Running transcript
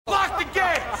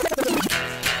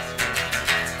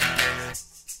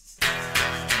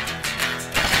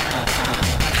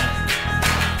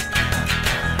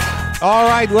All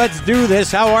right, let's do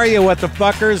this. How are you, what the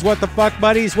fuckers, what the fuck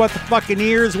buddies, what the fucking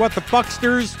ears, what the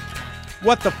fucksters,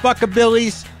 what the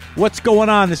fuckabillies? What's going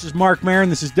on? This is Marc Maron.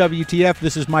 This is WTF.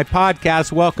 This is my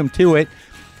podcast. Welcome to it.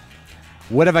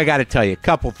 What have I got to tell you? A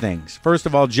couple things. First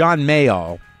of all, John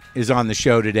Mayall is on the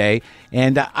show today,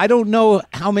 and I don't know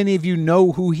how many of you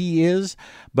know who he is,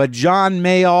 but John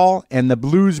Mayall and the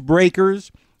Blues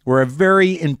Breakers were a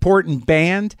very important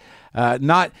band,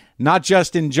 not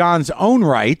just in John's own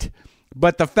right,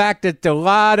 but the fact that a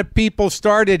lot of people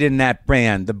started in that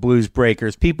band, the Blues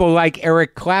Breakers. People like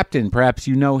Eric Clapton, perhaps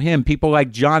you know him. People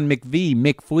like John McVie,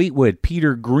 Mick Fleetwood,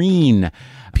 Peter Green.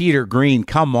 Peter Green,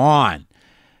 come on.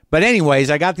 But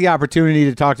anyways, I got the opportunity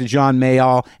to talk to John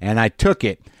Mayall, and I took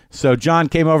it. So John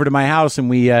came over to my house, and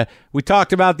we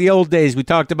talked about the old days. We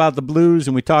talked about the blues,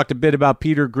 and we talked a bit about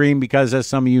Peter Green because, as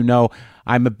some of you know,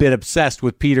 I'm a bit obsessed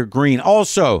with Peter Green.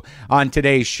 Also on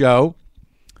today's show,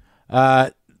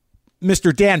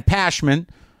 Mr. Dan Pashman.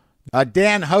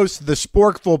 Dan hosts the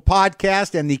Sporkful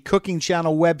podcast and the cooking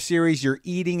channel web series You're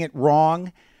Eating It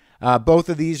Wrong. Both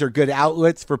of these are good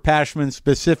outlets for Pashman's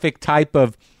specific type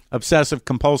of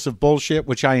obsessive-compulsive bullshit,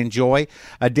 which I enjoy.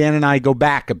 Dan and I go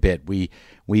back a bit. We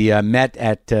met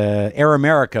at Air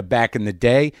America back in the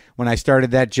day when I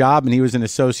started that job, and he was an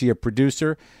associate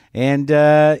producer, and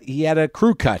he had a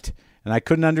crew cut, and I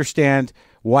couldn't understand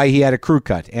why he had a crew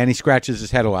cut, and he scratches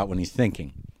his head a lot when he's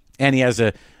thinking. And he has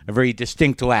a very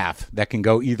distinct laugh that can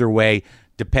go either way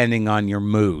depending on your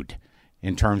mood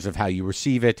in terms of how you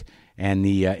receive it and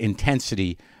the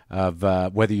intensity of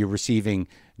whether you're receiving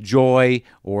joy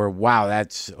or, wow,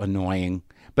 that's annoying.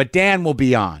 But Dan will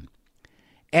be on.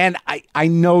 And I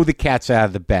know the cat's out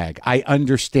of the bag. I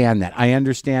understand that. I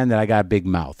understand that I got a big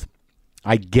mouth.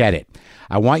 I get it.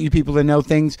 I want you people to know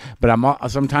things, but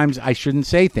sometimes I shouldn't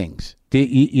say things.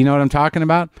 You know what I'm talking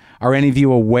about? Are any of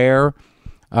you aware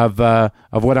of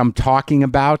what I'm talking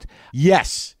about?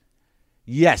 Yes,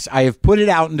 I have put it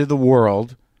out into the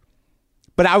world,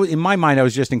 but in my mind, I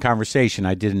was just in conversation.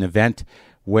 I did an event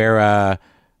where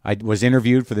I was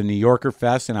interviewed for the New Yorker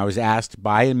Fest, and I was asked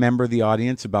by a member of the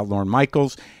audience about Lorne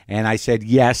Michaels, and I said,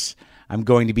 yes, I'm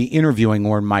going to be interviewing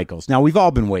Lorne Michaels. Now, we've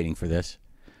all been waiting for this.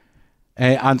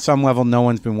 On some level, no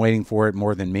one's been waiting for it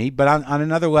more than me, but on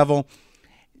another level,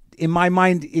 in my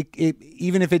mind,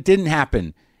 even if it didn't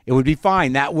happen, it would be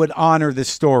fine. That would honor the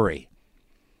story.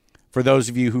 For those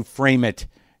of you who frame it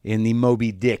in the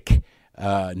Moby Dick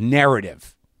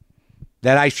narrative,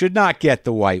 that I should not get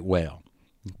the white whale.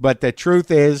 But the truth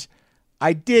is,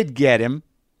 I did get him.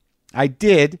 I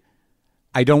did.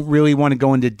 I don't really want to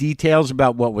go into details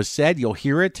about what was said. You'll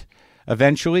hear it.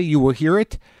 Eventually, you will hear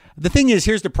it. The thing is,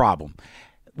 here's the problem.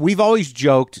 We've always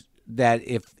joked that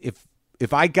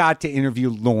if I got to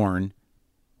interview Lorne,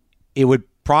 it would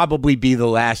probably be the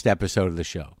last episode of the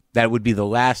show. That would be the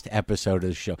last episode of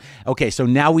the show. Okay, so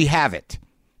now we have it.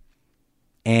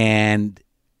 And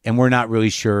we're not really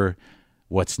sure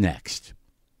what's next.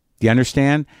 Do you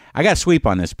understand? I got to sweep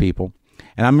on this, people.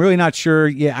 And I'm really not sure.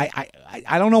 Yeah,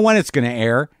 I don't know when it's going to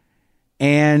air.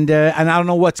 And I don't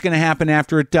know what's going to happen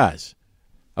after it does.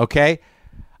 Okay?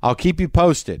 I'll keep you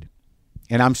posted.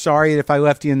 And I'm sorry if I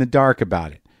left you in the dark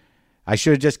about it. I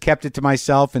should have just kept it to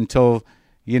myself until,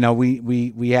 you know,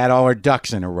 we had all our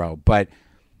ducks in a row. But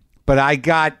I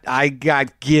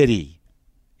got giddy.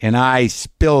 And I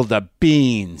spilled the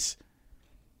beans.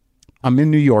 I'm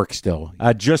in New York still.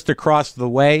 Just across the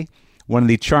way, one of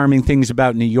the charming things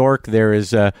about New York, there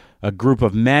is a group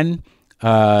of men,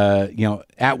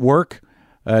 at work,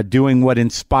 doing what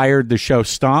inspired the show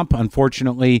Stomp.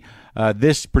 Unfortunately,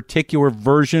 this particular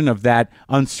version of that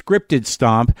unscripted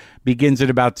Stomp begins at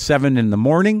about 7 in the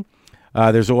morning.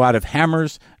 There's a lot of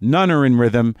hammers. None are in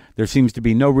rhythm. There seems to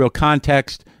be no real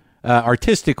context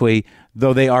artistically,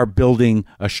 though they are building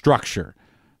a structure.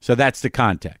 So that's the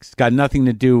context. It's got nothing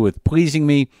to do with pleasing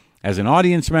me as an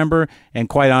audience member, and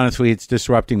quite honestly, it's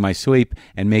disrupting my sleep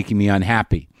and making me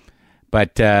unhappy.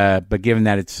 But given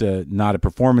that it's not a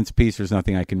performance piece, there's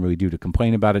nothing I can really do to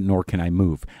complain about it, nor can I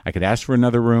move. I could ask for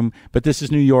another room, but this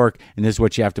is New York, and this is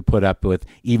what you have to put up with,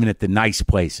 even at the nice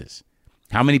places.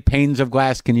 How many panes of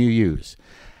glass can you use?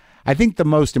 I think the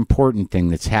most important thing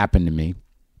that's happened to me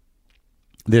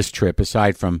this trip,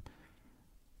 aside from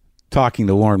talking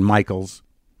to Lorne Michaels,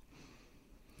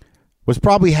 was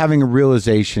probably having a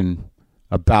realization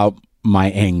about my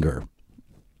anger.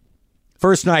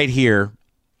 First night here,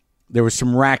 there was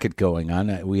some racket going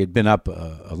on. We had been up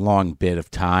a long bit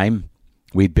of time.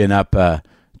 We'd been up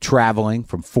traveling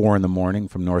from 4 in the morning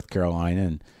from North Carolina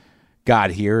and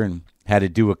got here and had to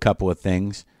do a couple of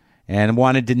things and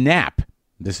wanted to nap.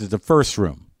 This is the first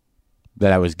room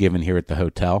that I was given here at the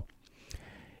hotel.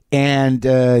 And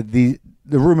the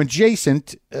room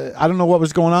adjacent, I don't know what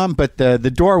was going on, but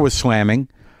the door was slamming,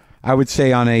 I would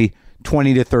say on a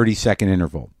 20 to 30 second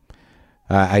interval.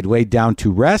 I'd laid down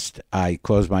to rest. I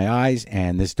closed my eyes,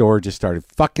 and this door just started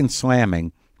fucking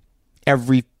slamming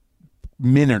every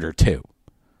minute or two,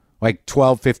 like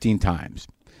 12, 15 times,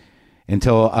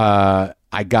 until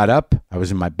I got up. I was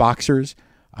in my boxers.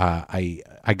 I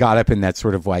got up in that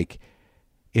sort of like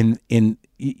in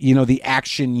the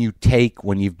action you take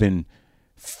when you've been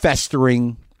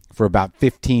festering for about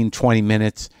 15, 20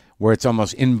 minutes, where it's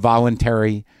almost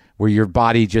involuntary, where your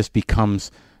body just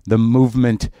becomes the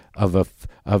movement of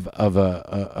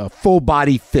a full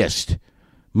body fist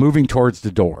moving towards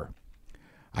the door.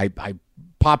 I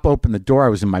pop open the door. I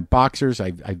was in my boxers.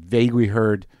 I vaguely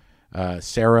heard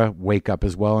Sarah wake up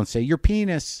as well and say, "Your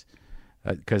penis,"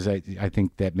 because I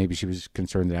think that maybe she was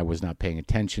concerned that I was not paying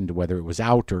attention to whether it was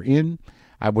out or in.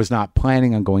 I was not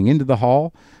planning on going into the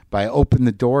hall, but I opened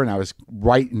the door, and I was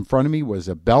right in front of me was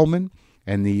a bellman,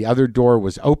 and the other door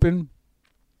was open.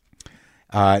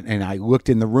 And I looked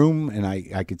in the room, and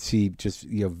I could see just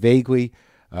vaguely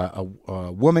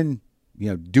a woman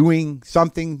doing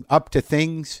something, up to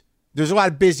things. There's a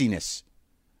lot of busyness,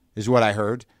 is what I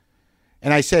heard.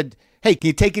 And I said, "Hey, can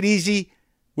you take it easy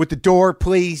with the door,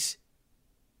 please?"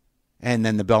 And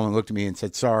then the bellman looked at me and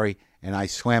said, "Sorry," and I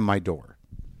slammed my door.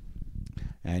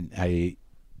 And I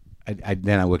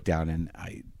then I looked down, and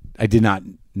I did not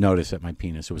notice that my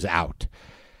penis was out.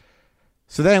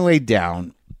 So then I laid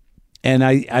down. And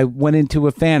I went into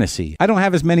a fantasy. I don't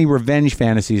have as many revenge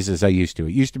fantasies as I used to.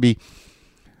 It used to be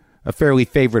a fairly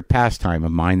favorite pastime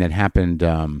of mine that happened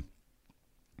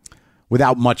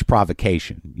without much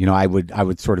provocation. I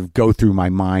would sort of go through my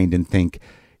mind and think,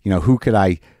 who could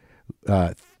I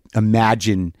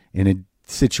imagine in a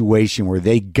situation where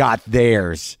they got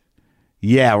theirs?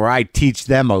 Yeah, where I teach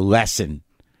them a lesson.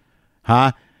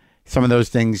 Huh? Some of those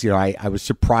things, I was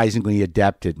surprisingly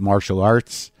adept at martial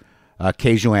arts.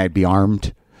 Occasionally I'd be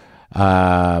armed,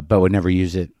 but would never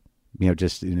use it,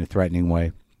 just in a threatening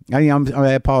way. I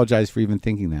apologize for even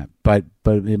thinking that, but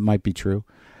it might be true.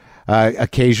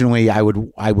 Occasionally I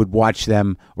would watch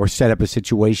them or set up a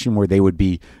situation where they would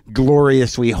be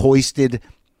gloriously hoisted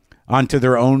onto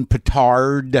their own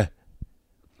petard.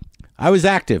 I was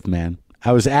active, man.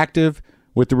 I was active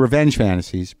with the revenge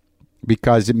fantasies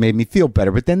because it made me feel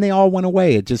better, but then they all went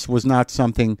away. It just was not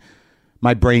something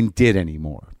my brain did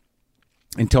anymore.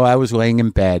 Until I was laying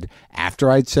in bed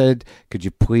after I'd said, "Could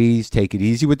you please take it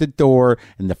easy with the door?"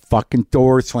 And the fucking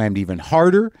door slammed even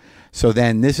harder. So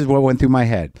then this is what went through my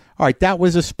head. All right, that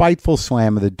was a spiteful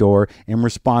slam of the door in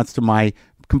response to my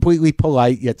completely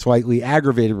polite yet slightly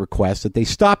aggravated request that they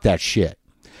stop that shit.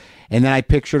 And then I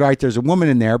pictured, all right, there's a woman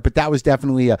in there, but that was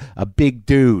definitely a big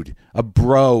dude, a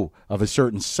bro of a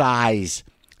certain size,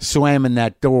 slamming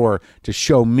that door to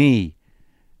show me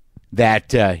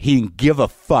that he didn't give a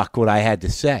fuck what I had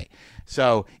to say.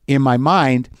 So in my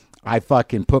mind, I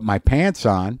fucking put my pants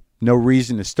on. No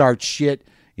reason to start shit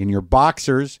in your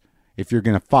boxers if you're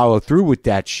going to follow through with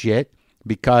that shit,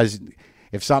 because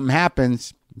if something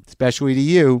happens, especially to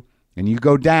you, and you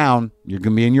go down, you're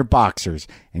going to be in your boxers,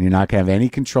 and you're not going to have any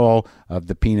control of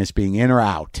the penis being in or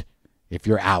out if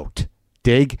you're out.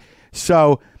 Dig?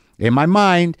 So in my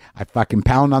mind, I fucking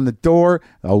pound on the door,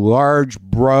 a large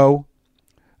bro,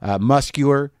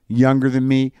 muscular, younger than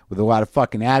me, with a lot of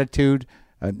fucking attitude.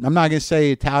 I'm not going to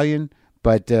say Italian,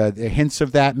 but hints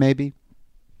of that maybe.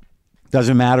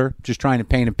 Doesn't matter. Just trying to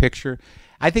paint a picture.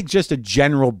 I think just a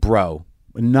general bro,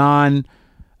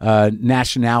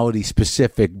 non-nationality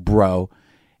specific bro.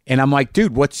 And I'm like,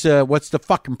 "Dude, what's the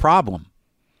fucking problem?"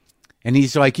 And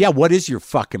he's like, "Yeah, what is your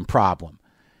fucking problem?"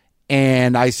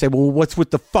 And I say, "Well, what's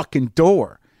with the fucking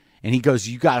door?" And he goes,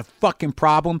 "You got a fucking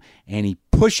problem?" And he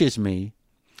pushes me.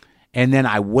 And then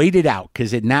I waited out,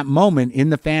 because in that moment in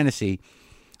the fantasy,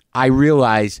 I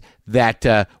realized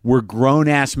that we're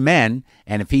grown-ass men,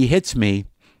 and if he hits me,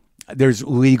 there's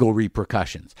legal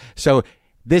repercussions. So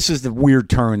this is the weird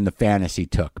turn the fantasy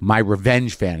took. My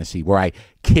revenge fantasy, where I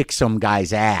kick some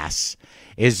guy's ass,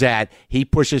 is that he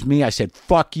pushes me. I said,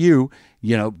 "Fuck you.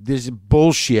 This is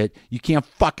bullshit. You can't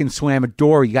fucking slam a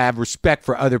door. You got to have respect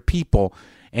for other people."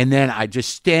 And then I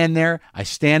just stand there. I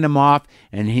stand him off,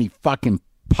 and he fucking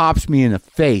pops me in the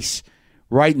face,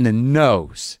 right in the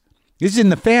nose. This is in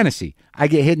the fantasy. I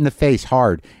get hit in the face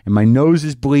hard, and my nose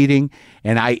is bleeding,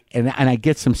 and I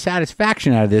get some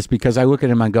satisfaction out of this, because I look at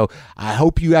him and go, "I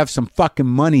hope you have some fucking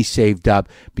money saved up,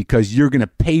 because you're going to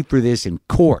pay for this in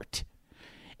court."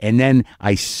 And then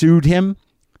I sued him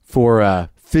for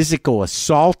physical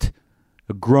assault,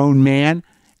 a grown man,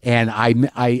 And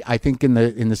I think in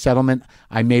the settlement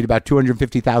I made about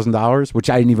 $250,000, which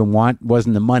I didn't even want. It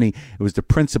wasn't the money, it was the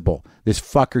principle. This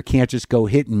fucker can't just go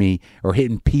hitting me or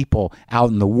hitting people out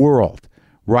in the world,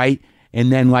 right?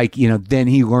 And then then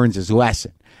he learns his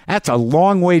lesson. That's a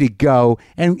long way to go,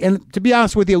 and to be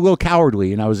honest with you, a little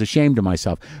cowardly, and I was ashamed of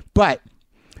myself. But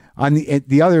on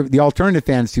the alternative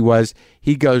fantasy was,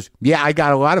 he goes, yeah, I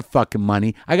got a lot of fucking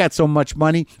money. I got so much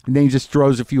money. And then he just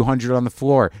throws a few hundred on the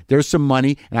floor. There's some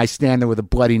money. And I stand there with a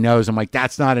bloody nose. I'm like,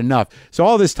 that's not enough. So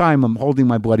all this time I'm holding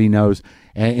my bloody nose.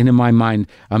 And in my mind,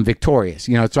 I'm victorious.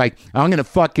 It's like,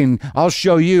 I'll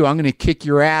show you. I'm going to kick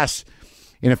your ass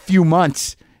in a few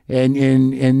months. And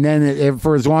then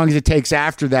for as long as it takes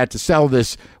after that to sell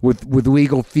this with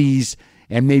legal fees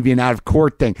and maybe an out of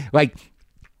court thing. Like,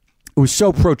 it was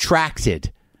so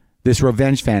protracted, this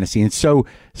revenge fantasy, and so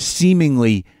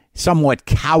seemingly somewhat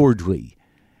cowardly,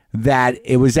 that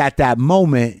it was at that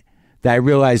moment that I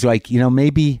realized,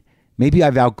 maybe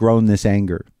I've outgrown this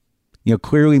anger.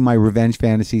 Clearly my revenge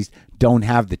fantasies don't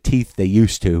have the teeth they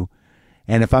used to.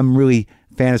 And if I'm really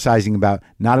fantasizing about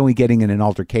not only getting in an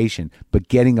altercation, but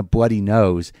getting a bloody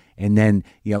nose, and then,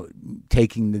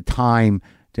 taking the time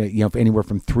to, anywhere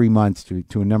from 3 months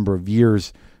to a number of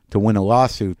years to win a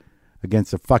lawsuit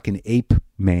against a fucking ape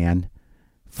man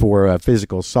for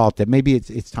physical assault, that maybe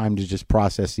it's time to just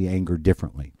process the anger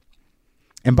differently.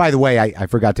 And by the way, I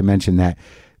forgot to mention that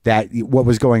what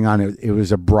was going on, it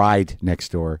was a bride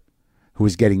next door who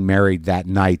was getting married that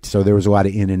night. So there was a lot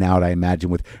of in and out, I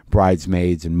imagine, with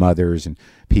bridesmaids and mothers and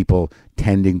people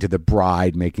tending to the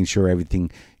bride, making sure everything,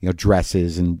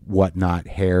 dresses and whatnot,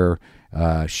 hair,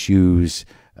 shoes,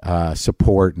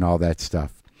 support and all that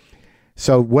stuff.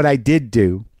 So what I did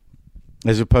do,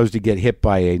 as opposed to get hit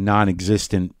by a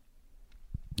non-existent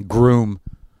groom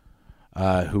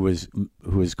who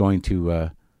was going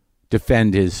to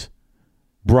defend his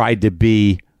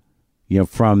bride-to-be,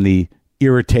 from the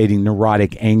irritating,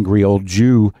 neurotic, angry old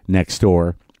Jew next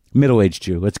door, middle-aged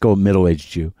Jew. Let's go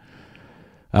middle-aged Jew.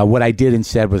 What I did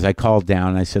instead was I called down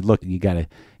and I said, "Look, you gotta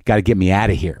get me out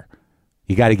of here.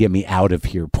 You got to get me out of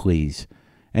here, please."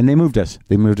 And they moved us.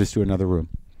 They moved us to another room,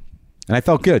 and I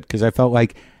felt good because I felt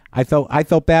like. I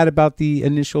felt bad about the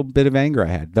initial bit of anger I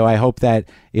had, though I hope that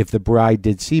if the bride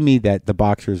did see me, that the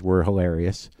boxers were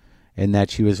hilarious and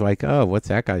that she was like, oh, what's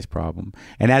that guy's problem?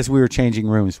 And as we were changing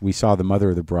rooms, we saw the mother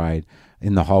of the bride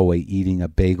in the hallway eating a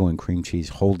bagel and cream cheese,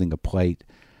 holding a plate.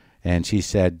 And she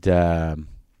said,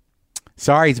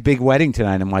 sorry, it's a big wedding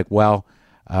tonight. I'm like, well,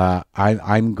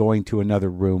 I'm going to another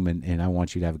room and I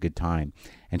want you to have a good time.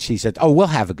 And she said, oh, we'll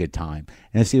have a good time.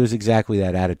 And it was exactly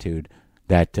that attitude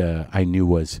that I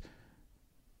knew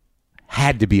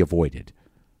had to be avoided.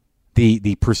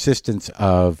 The persistence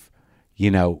of,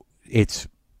 it's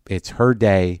her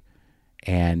day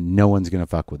and no one's going to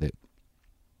fuck with it.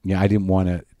 I didn't want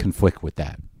to conflict with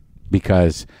that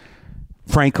because,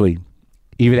 frankly,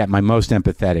 even at my most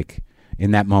empathetic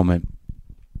in that moment,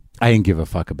 I didn't give a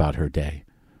fuck about her day.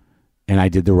 And I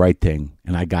did the right thing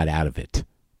and I got out of it.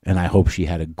 And I hope she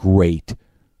had a great,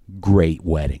 great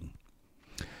wedding.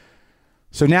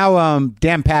 So now,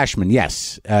 Dan Pashman,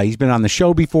 yes, he's been on the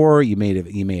show before. You may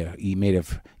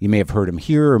have heard him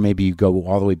here, or maybe you go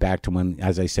all the way back to when,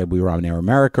 as I said, we were on Air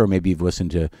America, or maybe you've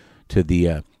listened to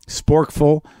the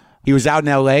Sporkful. He was out in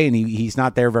L.A. and he's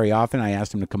not there very often. I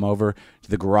asked him to come over to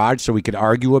the garage so we could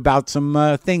argue about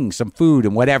some things, some food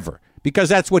and whatever, because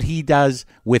that's what he does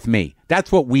with me.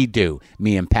 That's what we do,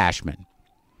 me and Pashman.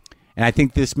 And I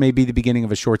think this may be the beginning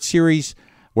of a short series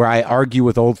where I argue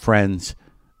with old friends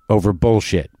over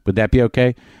bullshit. Would that be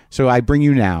okay? So I bring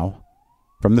you now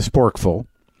from the Sporkful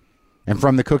and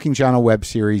from the Cooking Channel web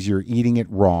series, You're Eating It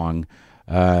Wrong.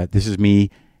 This is me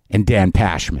and Dan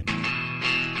Pashman.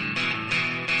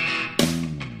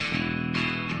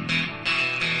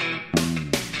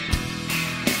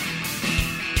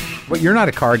 Well, you're not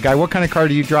a car guy. What kind of car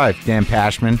do you drive, Dan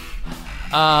Pashman?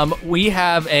 We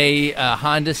have a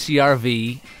Honda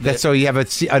CRV. So you have a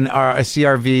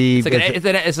CRV.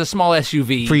 It's a small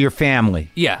SUV. For your family.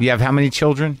 Yeah. You have how many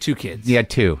children? 2 kids. You had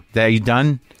 2. Are you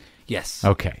done? Yes.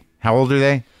 Okay. How old are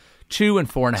they? 2 and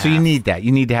 4.5. So you need that.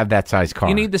 You need to have that size car.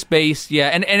 You need the space, yeah.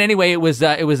 And anyway, it was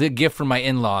a gift from my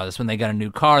in-laws. When they got a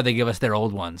new car, they give us their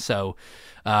old one. So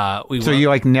you're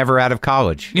like never out of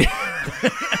college.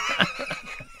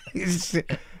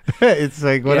 It's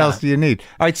like, what else do you need?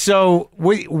 All right, so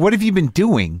what have you been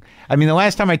doing? I mean, the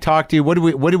last time I talked to you, what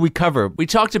did we cover? We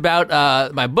talked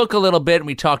about my book a little bit, and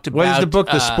we talked about... What is the book,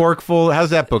 The Sporkful? How's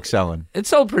that book selling? It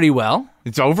sold pretty well.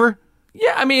 It's over?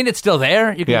 Yeah, I mean, it's still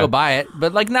there. You can go buy it.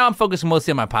 But like now I'm focusing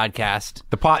mostly on my podcast.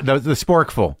 The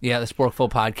Sporkful. Yeah, the Sporkful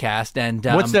podcast. And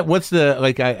what's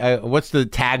the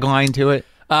tagline to it?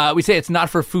 We say it's not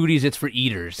for foodies, it's for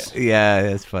eaters. Yeah,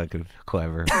 that's fucking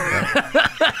clever.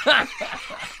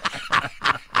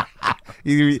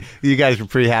 You guys were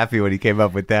pretty happy when he came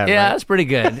up with that, yeah, right? That's pretty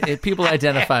good. People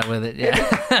identify with it, yeah.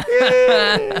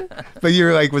 But you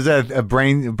were like, was that a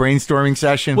brainstorming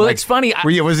session? Well, like, it's funny.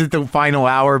 Was it the final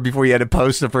hour before you had to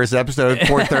post the first episode at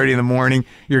 4:30 in the morning?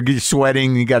 You're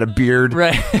sweating, you got a beard.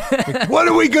 Right. Like, what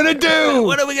are we going to do?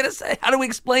 What are we going to say? How do we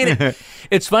explain it?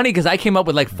 It's funny because I came up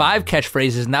with like 5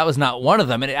 catchphrases, and that was not one of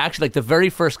them. And it actually, like the very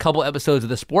first couple episodes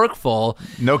of the Sporkful.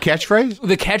 No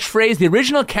catchphrase? The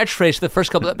original catchphrase for the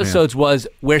first couple episodes was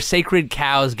where sacred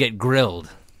cows get grilled.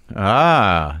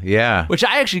 Ah, yeah. Which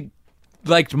I actually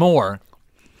liked more.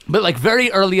 But like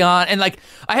very early on, and like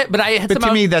but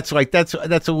to me that's like an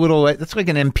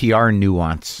NPR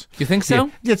nuance. You think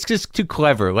so? Yeah, it's just too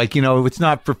clever. Like, it's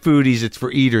not for foodies, it's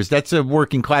for eaters. That's a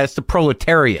working class, the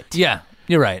proletariat. Yeah,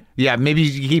 you're right. Yeah, maybe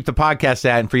you keep the podcast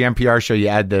at, and for your NPR show you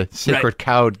add the sacred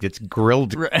cow gets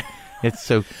grilled. Right. It's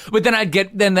so. But then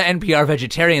then the NPR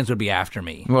vegetarians would be after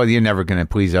me. Well, you're never going to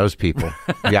please those people.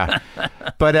 Yeah.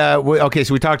 But okay,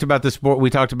 so we talked about the sport.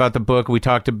 We talked about the book. We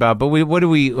talked about. But what do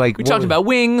we like? We talked about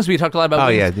wings. We talked a lot about. Oh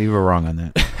wings. Yeah, you were wrong on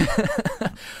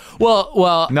that.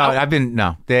 well. No, I've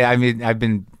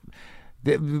been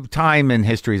time and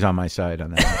history's on my side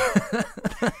on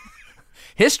that.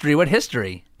 History? What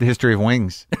history? The history of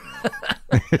wings.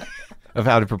 Of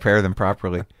how to prepare them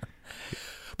properly.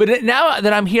 But now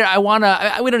that I'm here, we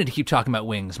don't need to keep talking about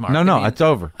wings, Marc. No, it's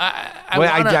over.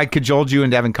 I cajoled you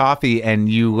into having coffee, and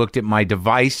you looked at my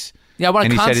device. Yeah, I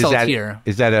want to consult said, here.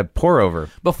 Is that a pour-over?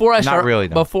 Before I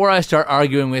start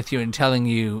arguing with you and telling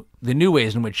you the new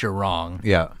ways in which you're wrong.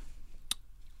 Yeah.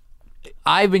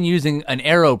 I've been using an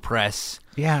AeroPress.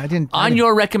 Yeah, on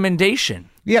your recommendation.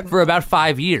 Yeah. For about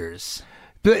 5 years.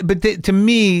 But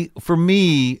for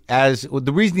me, as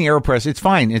the reason the AeroPress, it's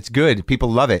fine, it's good,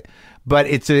 people love it, but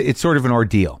it's sort of an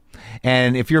ordeal.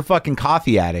 And if you're a fucking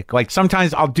coffee addict, like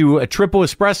sometimes I'll do a triple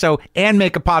espresso and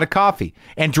make a pot of coffee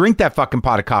and drink that fucking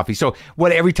pot of coffee. So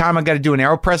every time I got to do an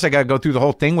AeroPress, I got to go through the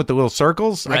whole thing with the little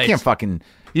circles. Right. I can't fucking,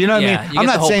 what I mean? I'm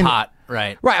not saying pot,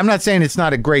 right. Right. I'm not saying it's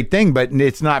not a great thing, but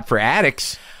it's not for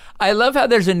addicts. I love how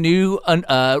there's a new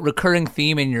recurring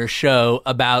theme in your show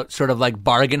about sort of like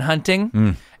bargain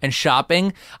hunting and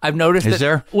shopping. I've noticed Is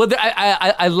there? Well,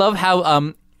 I love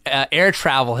how air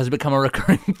travel has become a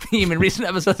recurring theme in recent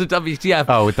episodes of WTF.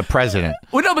 Oh, with the president.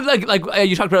 Well, no, but like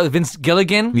you talked about Vince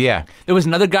Gilligan. Yeah. There was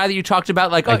another guy that you talked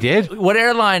about. Like, I did? What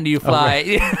airline do you fly?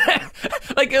 Oh, right.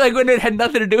 like when it had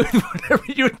nothing to do with whatever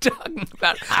you were talking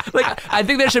about. Like, I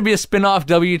think there should be a spin-off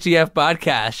WTF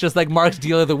podcast, just like Marc's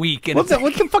Deal of the Week. And what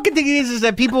the fucking thing is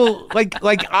that people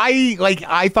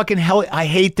I fucking I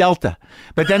hate Delta,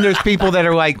 but then there's people that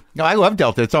are like, no, I love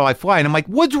Delta. It's all I fly, and I'm like,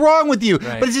 what's wrong with you?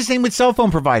 Right. But it's the same with cell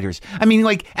phone providers. I mean,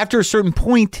 like after a certain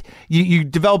point, you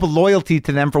develop a loyalty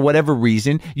to them for whatever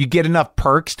reason. You get enough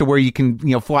perks to where you can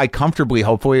fly comfortably,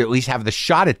 hopefully, or at least have the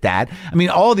shot at that. I mean,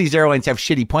 all these airlines have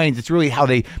shitty planes. It's really how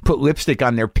they put lipstick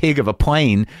on their pig of a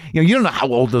plane. You don't know how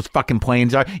old those fucking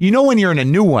planes are. You know when you're in a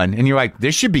new one and you're like,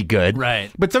 this should be good.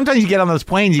 Right. But sometimes you get on those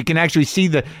planes, you can actually see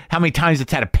how many times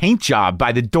it's had a paint job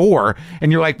by the door,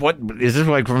 and you're like, what is this,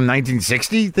 like from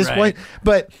 1960? This plane?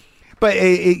 But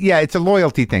it's a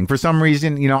loyalty thing. For some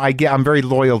reason, I'm very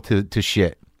loyal to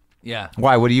shit. Yeah.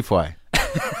 Why? What do you fly?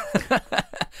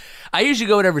 I usually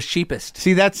go whatever's cheapest.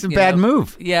 See, that's a bad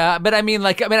move. Yeah, but I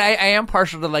am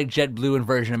partial to like JetBlue and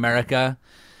Virgin America.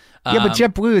 Yeah, but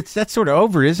JetBlue, that's sort of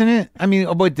over, isn't it? I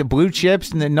mean, with the blue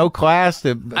chips and the no class.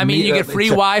 You get free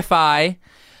Wi-Fi.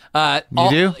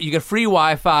 Do? You get free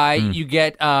Wi-Fi. You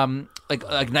get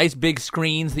like nice big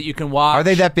screens that you can watch. Are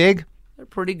they that big? They're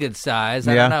pretty good size.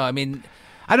 I don't know.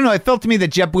 I don't know. It felt to me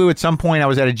that JetBlue, at some point, I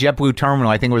was at a JetBlue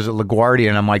terminal. I think it was at LaGuardia,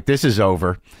 and I'm like, this is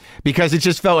over. Because it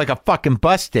just felt like a fucking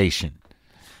bus station.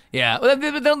 Yeah. Well,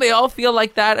 don't they all feel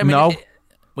like that? I mean, no.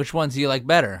 Which ones do you like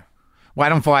better?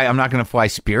 Well, I'm not going to fly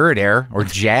Spirit Air or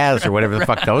Jazz or whatever the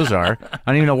fuck those are. I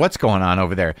don't even know what's going on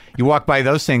over there. You walk by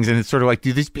those things, and it's sort of like,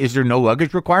 is there no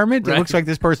luggage requirement? Right. It looks like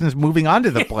this person's moving on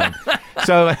to the plane.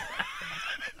 So,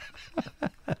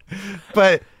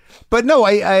 But no,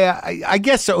 I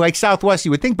guess so. Like Southwest,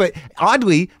 you would think, but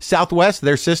oddly, Southwest,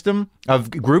 their system of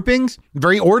groupings,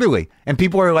 very orderly, and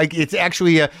people are like, it's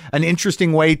actually an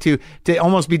interesting way to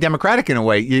almost be democratic in a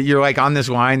way. You're like on this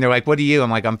line, they're like, "What are you?" I'm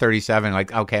like, "I'm 37."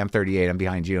 Like, okay, I'm 38. I'm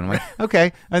behind you. And I'm like,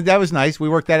 okay, that was nice. We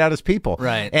worked that out as people,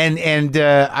 right? And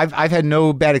I've had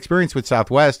no bad experience with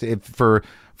Southwest for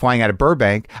flying out of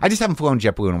Burbank. I just haven't flown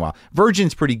JetBlue in a while.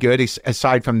 Virgin's pretty good,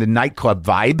 aside from the nightclub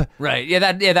vibe. Right. Yeah,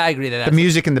 I agree. The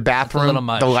music in the bathroom, a little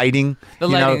much. the lighting.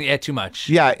 Yeah, too much.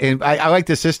 Yeah, and I like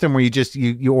the system where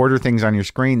you order things on your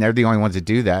screen. They're the only ones that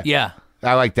do that. Yeah.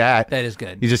 I like that. That is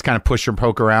good. You just kind of push or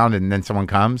poke around, and then someone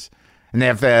comes. And they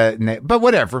have, but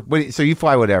whatever. So you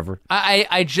fly whatever.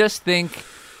 I just think...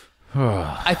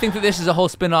 I think that this is a whole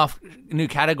spin-off new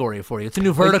category for you. It's a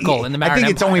new vertical in the Marin I think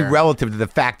it's Empire. only relative to the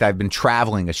fact that I've been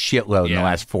traveling a shitload in the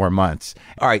last 4 months.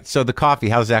 All right, so the coffee,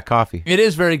 how's that coffee? It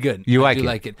is very good. You I like do it?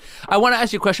 like it. I want to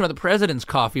ask you a question about the president's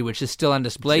coffee, which is still on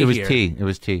display here. It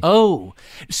was tea. Oh,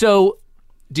 so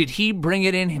did he bring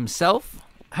it in himself?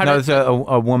 No, it's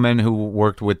a woman who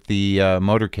worked with the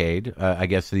motorcade, I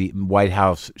guess the White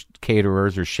House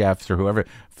caterers or chefs or whoever,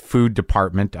 food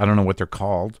department, I don't know what they're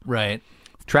called. Right.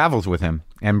 Travels with him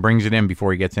and brings it in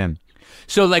before he gets in.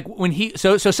 So like when he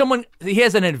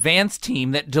has an advanced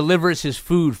team that delivers his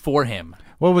food for him.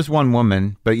 Well, it was one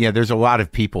woman, but yeah, there's a lot of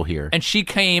people here. And she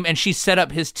came and she set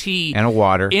up his tea and a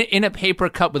water in a paper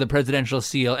cup with a presidential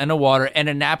seal and a water and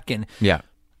a napkin. Yeah.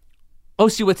 Oh,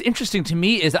 see, what's interesting to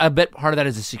me is I bet part of that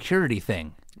is a security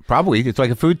thing. Probably. It's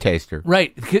like a food taster.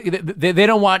 Right. They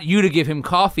don't want you to give him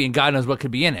coffee and God knows what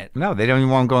could be in it. No, they don't even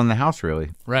want to go in the house,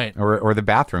 really. Right. Or the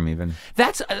bathroom, even.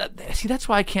 That's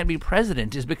why I can't be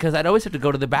president, is because I'd always have to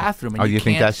go to the bathroom. And you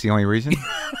think that's the only reason?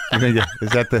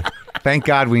 Is that the... Thank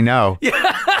God we know.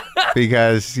 Yeah.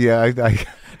 Because,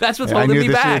 that's what's holding me back. I knew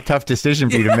this was a tough decision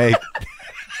for you to make.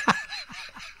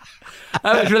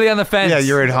 I was really on the fence. Yeah,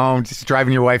 you're at home just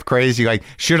driving your wife crazy. Like,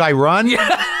 should I run?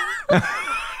 Yeah.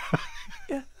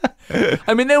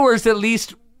 I mean, there was at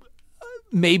least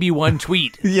maybe one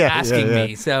tweet asking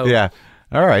me. So yeah,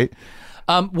 all right.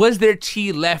 Was there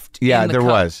tea left? Yeah, in the there cup?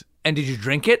 was. And did you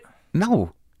drink it?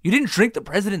 No, you didn't drink the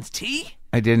president's tea.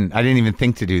 I didn't even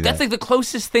think to do that. That's like the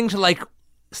closest thing to like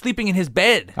sleeping in his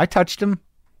bed. I touched him.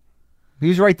 He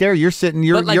was right there. You're sitting.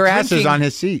 Your ass is on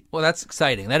his seat. Well, that's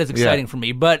exciting. That is exciting for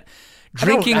me. But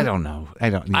drinking, I don't know.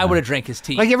 I would have drank his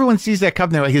tea. Like everyone sees that cup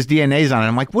and they're like, his DNA's on it.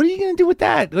 I'm like, what are you going to do with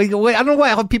that? Like, I don't know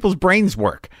how people's brains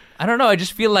work. I don't know. I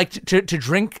just feel like to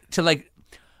drink to like,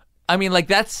 I mean, like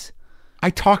that's. I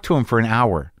talked to him for an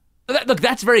hour. Look,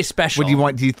 that's very special.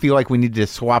 Do you feel like we need to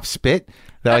swap spit?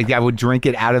 That like I would drink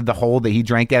it out of the hole that he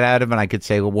drank it out of, and I could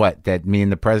say, well, what? That me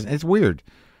and the president. It's weird.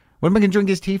 What am I going to drink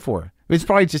his tea for? It's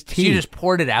probably just tea. So you just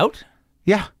poured it out?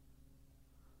 Yeah.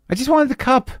 I just wanted the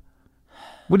cup.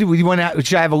 What do you want?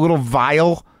 Should I have a little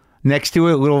vial next to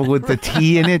it, little with the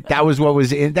tea in it? That was what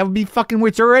was in. That would be fucking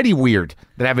weird. It's already weird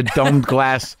that I have a domed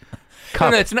glass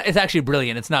cup. No, it's not. It's actually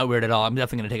brilliant. It's not weird at all. I'm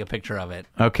definitely going to take a picture of it.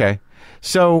 Okay.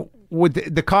 So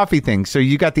with the coffee thing, so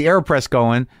you got the AeroPress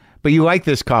going, but you like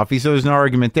this coffee, so there's no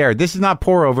argument there. This is not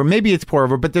pour over. Maybe it's pour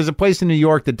over, but there's a place in New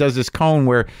York that does this cone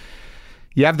where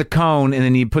you have the cone and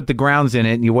then you put the grounds in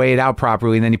it and you weigh it out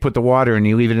properly and then you put the water and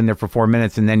you leave it in there for 4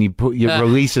 minutes and then you put your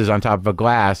releases on top of a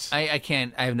glass. I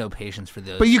can't. I have no patience for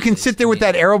those. But you can sit there with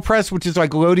that AeroPress, which is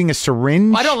like loading a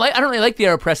syringe. I don't really like the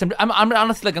AeroPress. I'm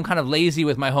honestly like I'm kind of lazy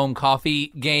with my home coffee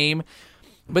game.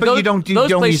 But those, you don't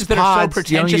those places use that pods, are so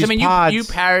pretentious. I mean, you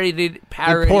parodied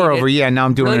pour over. Yeah, now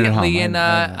I'm doing it at home. Brilliantly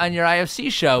on your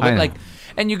IFC show, but like,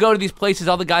 and you go to these places,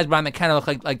 all the guys behind that kind of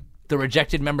look like the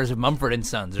rejected members of Mumford and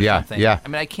Sons or something. Yeah. I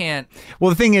mean, I can't. Well,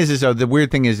 the thing is though, the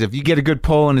weird thing is if you get a good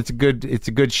pull and it's a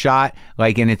good shot,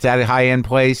 like, and it's at a high end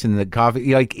place and the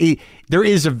coffee, like, there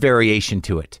is a variation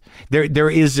to it. There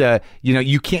is a,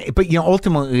 you can't, but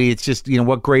ultimately it's just,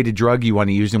 what grade of drug you want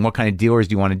to use and what kind of dealers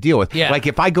do you want to deal with. Yeah. Like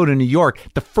if I go to New York,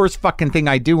 the first fucking thing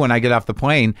I do when I get off the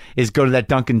plane is go to that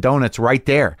Dunkin' Donuts right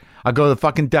there. I'll go to the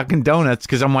fucking Dunkin' Donuts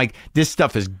because I'm like, this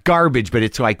stuff is garbage, but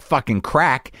it's like fucking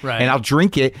crack. Right. And I'll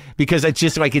drink it because it's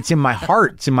just like, it's in my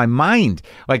heart. It's in my mind.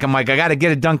 Like, I'm like, I got to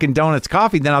get a Dunkin' Donuts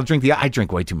coffee. Then I'll drink I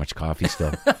drink way too much coffee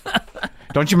still.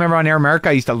 Don't you remember on Air America,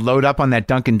 I used to load up on that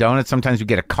Dunkin' Donuts. Sometimes we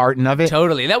get a carton of it.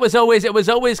 Totally. It was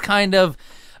always kind of,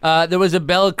 there was a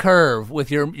bell curve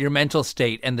with your mental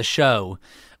state and the show.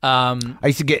 I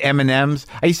used to get M&Ms.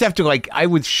 I used to have to I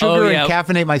would sugar and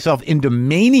caffeinate myself into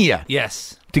mania.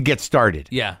 Yes. To get started.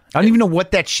 Yeah. I don't even know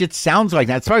what that shit sounds like.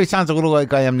 That probably sounds a little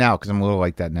like I am now because I'm a little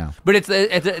like that now. But it's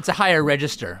a higher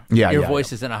register. Yeah, Your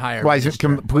voice is in a higher Well, register.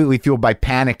 I was completely fueled by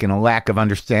panic and a lack of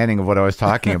understanding of what I was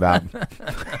talking about.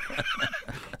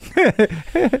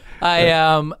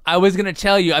 I was going to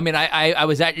tell you, I mean, I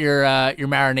was at your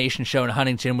marination show in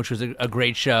Huntington, which was a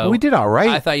great show. We did all right.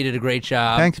 I thought you did a great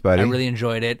job. Thanks, buddy. I really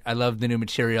enjoyed it. I loved the new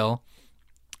material.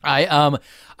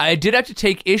 I did have to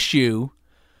take issue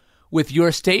with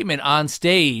your statement on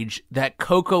stage that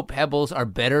Cocoa Pebbles are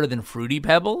better than Fruity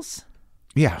Pebbles.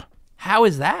 Yeah. How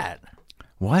is that?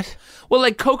 What? Well,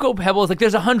 like Cocoa Pebbles, like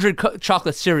there's 100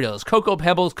 chocolate cereals. Cocoa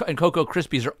Pebbles and Cocoa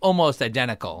Krispies are almost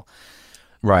identical.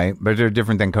 Right, but they're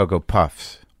different than Cocoa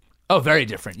Puffs. Oh, very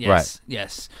different. Yes, Right.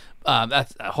 yes.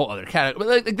 That's a whole other category.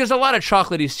 But like, there's a lot of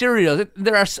chocolatey cereals.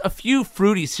 There are a few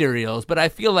fruity cereals, but I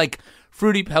feel like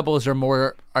Fruity Pebbles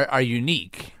are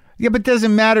unique. Yeah, but it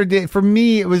doesn't matter. For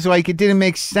me, it was like it didn't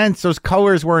make sense. Those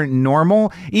colors weren't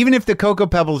normal. Even if the Cocoa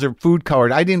Pebbles are food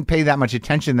colored, I didn't pay that much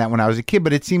attention to that when I was a kid,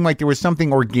 but it seemed like there was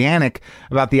something organic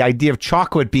about the idea of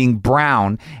chocolate being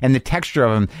brown and the texture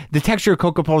of them. The texture of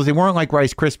Cocoa Pebbles, they weren't like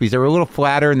Rice Krispies. They were a little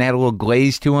flatter and they had a little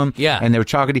glaze to them. Yeah. And they were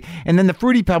chocolatey. And then the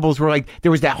Fruity Pebbles were like,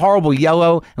 there was that horrible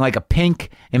yellow and like a pink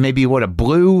and maybe a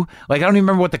blue. Like, I don't even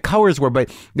remember what the colors were,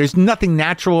 but there's nothing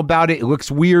natural about it. It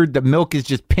looks weird. The milk is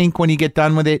just pink when you get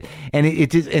done with it. And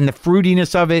it is, and the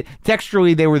fruitiness of it,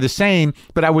 texturally they were the same,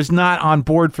 but I was not on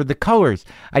board for the colors.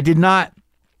 I didn't like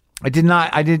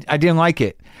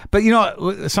it. But you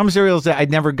know, some cereals that I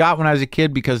never got when I was a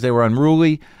kid because they were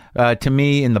unruly to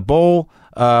me in the bowl,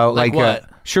 like what?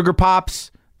 Sugar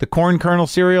Pops, the corn kernel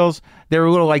cereals. They were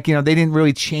a little like, you know, they didn't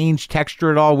really change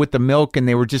texture at all with the milk, and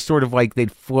they were just sort of like they'd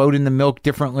float in the milk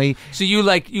differently. So you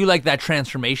like that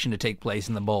transformation to take place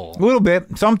in the bowl? A little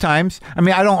bit, sometimes. I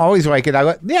mean, I don't always like it.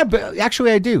 Yeah, but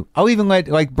actually I do. I'll even let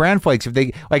like bran flakes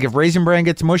if Raisin Bran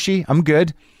gets mushy, I'm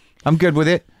good. I'm good with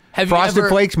it. Frosted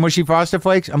Flakes, mushy Frosted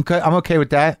Flakes, I'm okay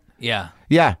with that. Yeah.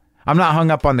 Yeah. I'm not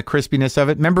hung up on the crispiness of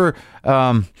it. Remember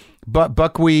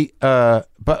buckwheat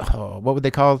what were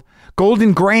they called?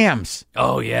 Golden Grams.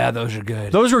 Oh yeah, those are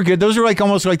good. Those were good. Those were like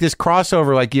almost like this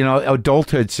crossover, like, you know,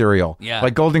 adulthood cereal. Yeah.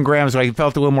 Like Golden Grams, like it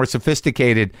felt a little more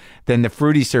sophisticated than the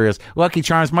fruity cereals. Lucky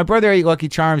Charms. My brother ate Lucky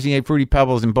Charms. He ate Fruity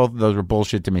Pebbles, and both of those were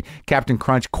bullshit to me. Captain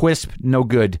Crunch, Quisp, no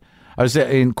good. I was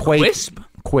in Quake.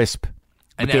 Quisp?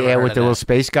 I never heard with the little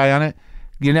space guy on it.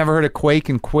 You never heard of Quake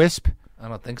and Quisp? I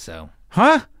don't think so.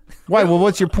 Huh? Why? Well,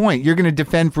 what's your point? You're going to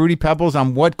defend Fruity Pebbles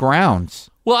on what grounds?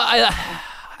 Well,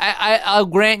 I'll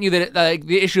grant you that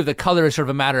the issue of the color is sort of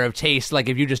a matter of taste. Like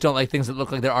if you just don't like things that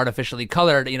look like they're artificially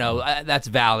colored, you know, that's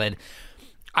valid.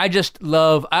 I just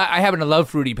love. I happen to love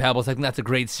Fruity Pebbles. I think that's a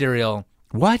great cereal.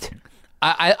 What?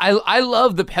 I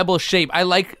love the pebble shape. I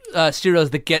like cereals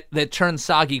that turn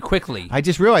soggy quickly. I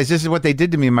just realized this is what they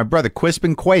did to me and my brother. Quisp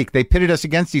and Quake. They pitted us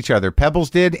against each other. Pebbles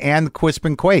did, and Quisp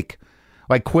and Quake.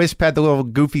 Like Quisp had the little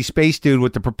goofy space dude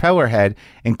with the propeller head,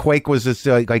 and Quake was this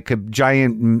like a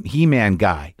giant He-Man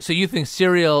guy. So you think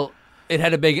cereal, it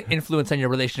had a big influence on your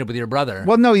relationship with your brother?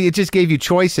 Well, no, it just gave you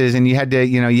choices, and you had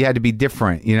to be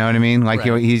different. You know what I mean? Like,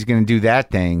 right. He's going to do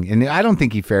that thing, and I don't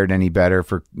think he fared any better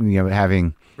for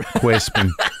having Quisp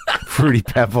and Fruity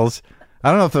Pebbles. I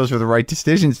don't know if those were the right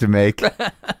decisions to make.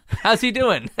 How's he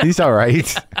doing? He's all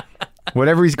right.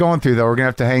 Whatever he's going through, though, we're going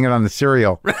to have to hang it on the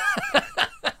cereal.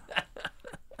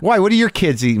 Why? What are your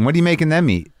kids eating? What are you making them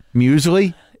eat?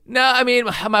 Muesli? No, I mean,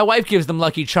 my wife gives them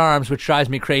Lucky Charms, which drives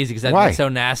me crazy because that's so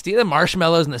nasty. The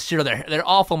marshmallows and the cereal, they're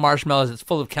awful marshmallows. It's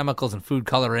full of chemicals and food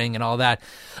coloring and all that.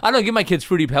 I don't give my kids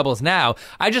Fruity Pebbles now.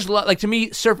 I just love, like, to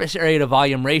me, surface area to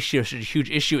volume ratio is a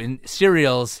huge issue in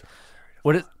cereals.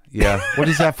 Yeah. What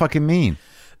does that fucking mean?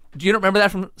 Do you don't remember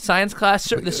that from science class?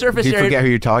 The surface area. Do you area. forget who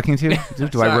you're talking to? Do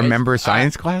Sorry. I remember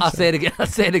science class? I'll say it again. Why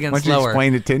don't slower. you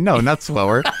explain it to? No, not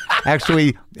slower.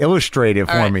 Actually, illustrate it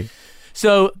for me.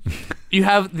 So you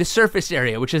have the surface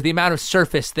area, which is the amount of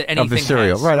surface that anything of the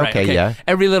cereal. has. Right. Okay. Yeah.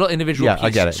 Every little individual piece. I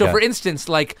get it. So, for instance,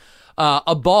 like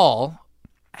a ball.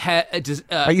 You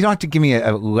don't have to give me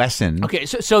a lesson. Okay,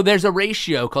 so there's a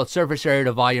ratio called surface area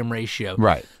to volume ratio.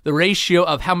 Right. The ratio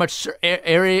of how much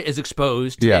area is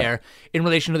exposed to air in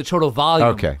relation to the total volume.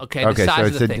 Okay. The size so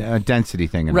of the it's thing. a density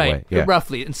thing in a way. Yeah.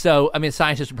 Roughly. And so, I mean,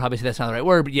 scientists would probably say that's not the right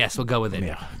word, but yes, we'll go with it.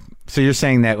 Yeah. So you're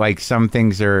saying that like some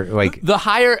things are like the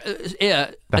higher,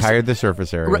 the higher the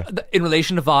surface area in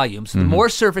relation to volume. So the more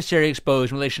surface area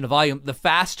exposed in relation to volume, the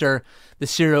faster the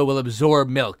cereal will absorb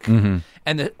milk, and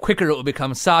the quicker it will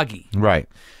become soggy. Right.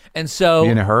 And so,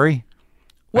 you in a hurry?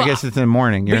 Well, I guess it's in the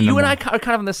morning. But you and I are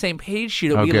kind of on the same page,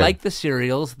 Sheeta. We like the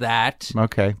cereals that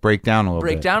break down a little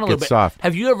bit. Get soft.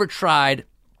 Have you ever tried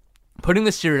putting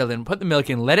the cereal in, put the milk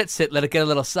in, let it sit, let it get a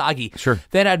little soggy. Sure.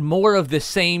 Then add more of the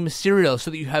same cereal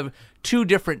so that you have two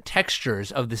different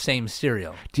textures of the same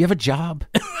cereal. Do you have a job?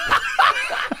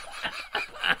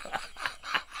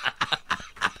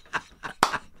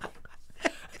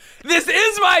 This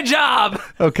is my job.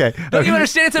 Okay. Don't you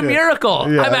understand? It's a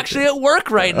miracle. Yeah. I'm actually at work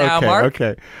right now, Marc.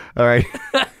 Okay. All right.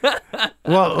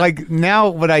 Well, like now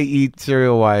what I eat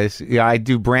cereal-wise, I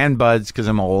do Bran Buds because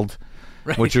I'm old.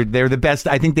 which they're the best.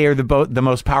 I think they are the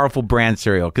most powerful brand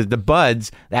cereal because the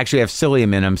buds actually have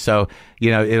psyllium in them, so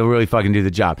it'll really fucking do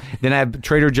the job. Then I have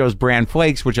Trader Joe's brand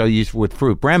flakes, which I'll use with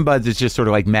fruit. Brand buds is just sort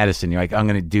of like medicine. You're like, I'm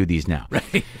going to do these now.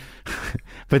 Right.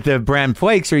 But the brand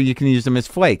flakes, or you can use them as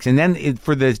flakes. And then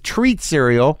for the treat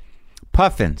cereal,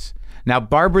 Puffins. Now,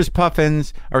 Barbara's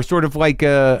Puffins are sort of like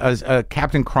a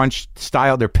Captain Crunch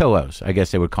style. They're pillows, I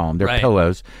guess they would call them. They're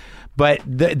pillows. But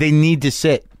they need to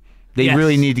sit. They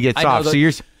really need to get soft. So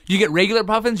you get regular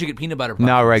Puffins, you get peanut butter Puffins.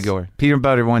 No, regular. Peanut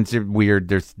butter ones are weird.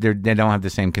 They don't have the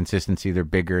same consistency. They're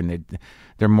bigger, and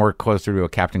they're more closer to a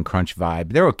Captain Crunch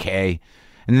vibe. They're okay.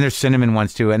 And then there's cinnamon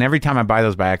ones, too. And every time I buy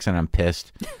those by accident, I'm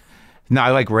pissed. No,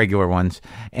 I like regular ones.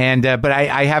 And but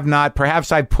I have not.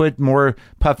 Perhaps I put more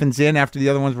Puffins in after the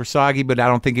other ones were soggy, but I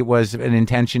don't think it was an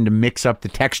intention to mix up the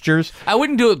textures. I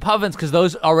wouldn't do it with Puffins because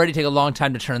those already take a long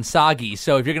time to turn soggy.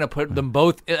 So if you're going to put them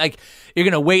both, like you're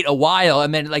going to wait a while,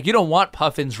 and then like you don't want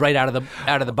Puffins right out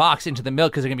of the box into the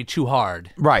milk because they're going to be too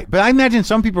hard. Right. But I imagine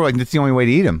some people are like, that's the only way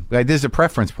to eat them. Like, this is a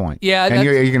preference point. Yeah. And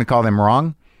you're going to call them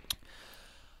wrong?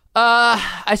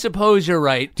 I suppose you're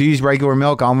right. Do you use regular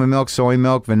milk, almond milk, soy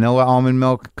milk, vanilla almond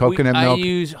milk, coconut milk? I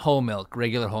use whole milk,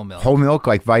 regular whole milk. Whole milk,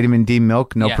 like vitamin D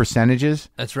milk, no percentages?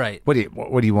 That's right. What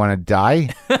do you want to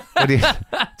die?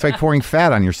 It's like pouring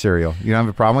fat on your cereal. You don't have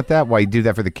a problem with that? Why, you do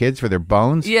that for the kids, for their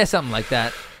bones? Yeah, something like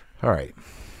that. All right.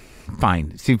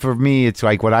 Fine. See, for me, it's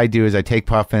like what I do is I take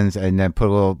Puffins and then put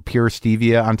a little pure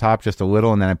stevia on top, just a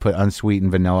little, and then I put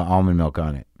unsweetened vanilla almond milk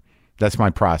on it. That's my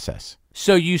process.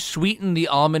 So you sweeten the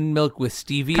almond milk with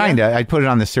stevia? Kinda. I put it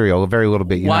on the cereal a very little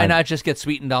bit. Why not just get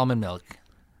sweetened almond milk?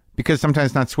 Because sometimes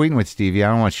it's not sweetened with stevia. I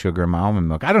don't want sugar in my almond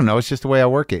milk. I don't know. It's just the way I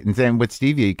work it. And then with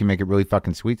stevia, you can make it really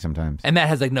fucking sweet sometimes. And that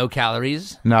has like no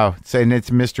calories? No. And it's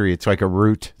a mystery. It's like a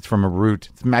root. It's from a root.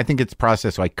 I think it's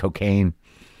processed like cocaine.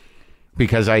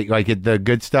 Because I like it, the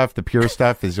good stuff, the pure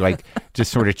stuff is like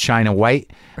just sort of China white.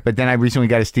 But then I recently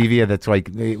got a stevia that's like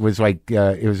it was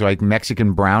like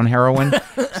Mexican brown heroin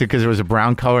because it was a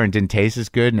brown color and didn't taste as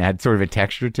good and had sort of a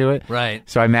texture to it. Right.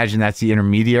 So I imagine that's the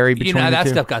intermediary between the that two.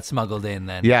 Stuff got smuggled in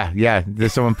then. Yeah.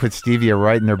 Someone put stevia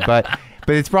right in their butt.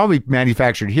 But it's probably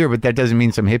manufactured here, but that doesn't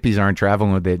mean some hippies aren't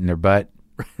traveling with it in their butt.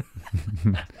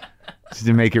 Just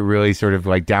to make it really sort of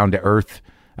like down to earth.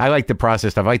 I like the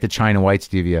processed stuff. I like the China white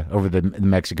stevia over the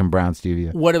Mexican brown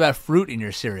stevia. What about fruit in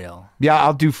your cereal? Yeah,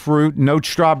 I'll do fruit. No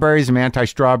strawberries. I'm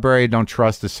anti-strawberry. Don't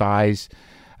trust the size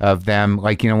of them.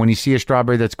 Like, when you see a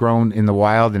strawberry that's grown in the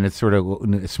wild and it's sort of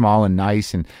small and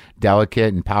nice and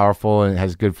delicate and powerful and it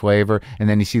has good flavor, and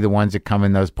then you see the ones that come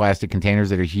in those plastic containers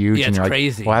that are huge. Yeah, and you're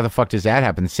crazy. Like, well, how the fuck does that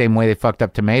happen? The same way they fucked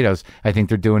up tomatoes, I think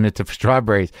they're doing it to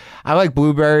strawberries. I like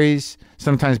blueberries,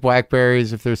 sometimes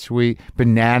blackberries if they're sweet.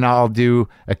 Banana I'll do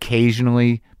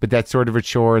occasionally, but that's sort of a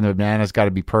chore, and the banana's got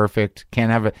to be perfect.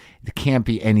 There can't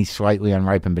be any slightly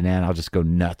unripened banana. I'll just go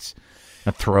nuts.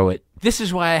 I'll throw it. This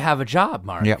is why I have a job,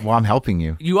 Marc. Yeah, well, I'm helping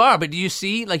you. You are, but do you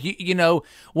see, like,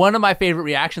 one of my favorite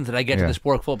reactions that I get to the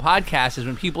Sporkful podcast is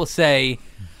when people say,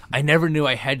 I never knew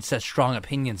I had such strong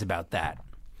opinions about that.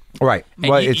 Right.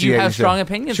 And well, you have strong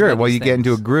opinions Sure. about Well, these you things. get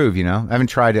into a groove, I haven't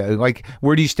tried it. Like,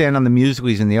 where do you stand on the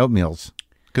mueslis and the oatmeals?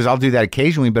 Because I'll do that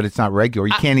occasionally, but it's not regular.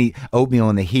 You can't eat oatmeal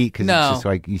in the heat because it's just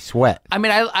like you sweat. I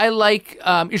mean, I like,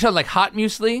 you're talking like hot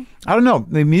muesli? I don't know.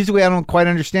 The muesli I don't quite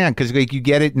understand because like you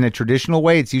get it in a traditional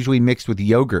way. It's usually mixed with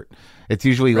yogurt. It's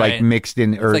usually like mixed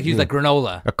in. Or, it's like use like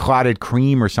granola. A clotted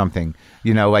cream or something.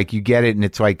 Like you get it and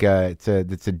it's like it's a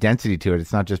density to it.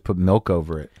 It's not just put milk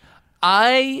over it.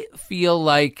 I feel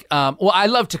like, I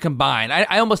love to combine.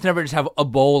 I almost never just have a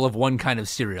bowl of one kind of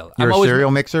cereal. You're a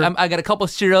cereal mixer? I got a couple of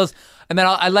cereals, and then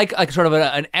I like sort of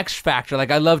an X factor.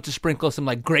 Like I love to sprinkle some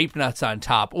like grape nuts on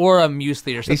top or a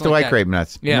muesli or something. I used to like grape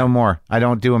nuts. Yeah. No more. I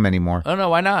don't do them anymore. Oh, no,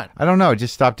 why not? I don't know.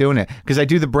 Just stop doing it. Because I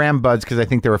do the bran buds because I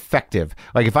think they're effective.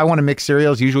 Like if I want to mix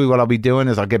cereals, usually what I'll be doing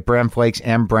is I'll get bran flakes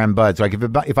and bran buds. Like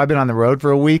if I've been on the road for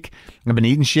a week, I've been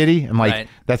eating shitty, I'm like,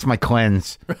 that's my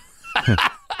cleanse.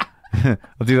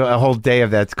 I'll do a whole day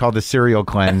of that. It's called the cereal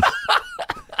cleanse.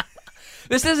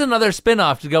 This is another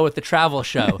spin-off to go with the travel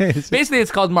show. Basically, it's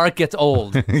called Marc Gets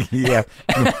Old. Yeah,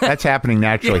 that's happening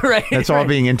naturally. Right, that's all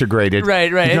being integrated.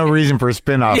 Right. There's no reason for a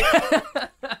spin-off.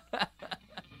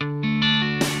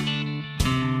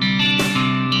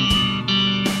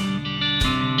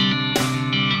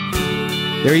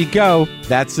 There you go.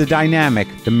 That's the dynamic,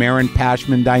 the Marin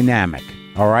Pashman dynamic.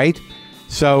 All right?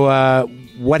 So,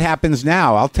 what happens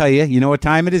now? I'll tell you. You know what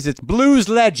time it is? It's blues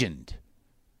legend,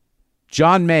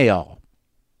 John Mayall.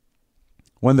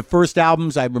 One of the first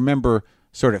albums I remember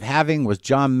sort of having was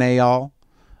John Mayall.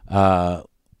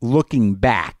 Looking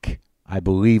Back, I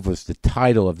believe, was the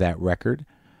title of that record.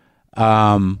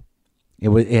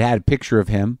 It had a picture of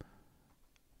him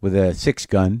with a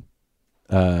 6-gun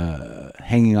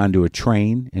hanging onto a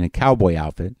train in a cowboy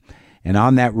outfit. And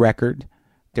on that record,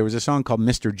 there was a song called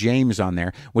Mr. James on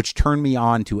there, which turned me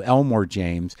on to Elmore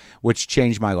James, which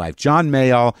changed my life. John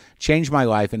Mayall changed my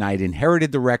life, and I had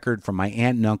inherited the record from my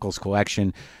aunt and uncle's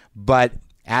collection. But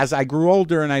as I grew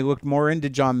older and I looked more into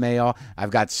John Mayall,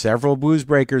 I've got several Blues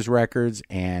Breakers records,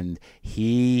 and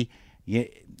a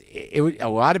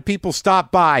lot of people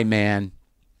stopped by, man.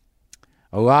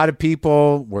 A lot of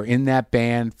people were in that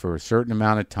band for a certain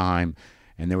amount of time,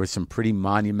 and there were some pretty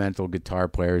monumental guitar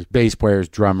players, bass players,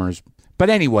 drummers. But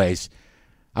anyways,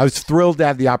 I was thrilled to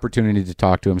have the opportunity to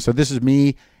talk to him. So this is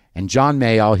me and John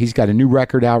Mayall. He's got a new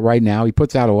record out right now. He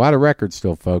puts out a lot of records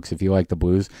still, folks, if you like the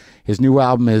blues. His new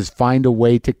album is Find a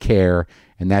Way to Care,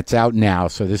 and that's out now.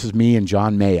 So this is me and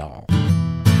John Mayall.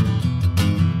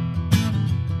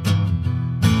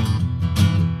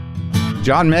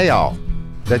 John Mayall,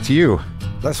 that's you.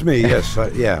 That's me, yes.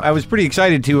 Yeah. I was pretty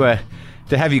excited to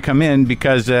have you come in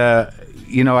because,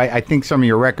 I think some of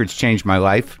your records changed my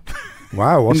life.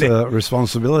 Wow, what a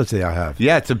responsibility I have.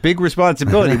 Yeah, it's a big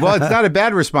responsibility. Well, it's not a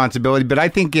bad responsibility, but I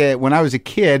think when I was a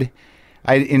kid,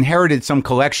 I inherited some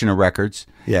collection of records,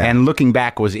 and Looking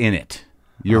Back was in it.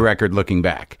 Your record, Looking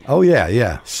Back. Oh,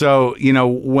 yeah. So,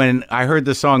 when I heard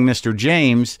the song Mr.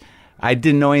 James, I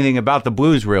didn't know anything about the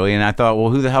blues, really, and I thought, well,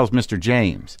 who the hell's Mr.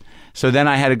 James? So then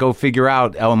I had to go figure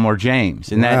out Elmore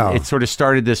James, and that it sort of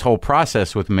started this whole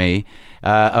process with me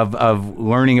of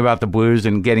learning about the blues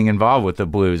and getting involved with the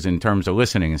blues in terms of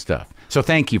listening and stuff. So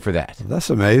thank you for that. That's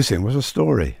amazing. What a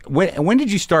story. When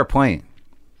did you start playing?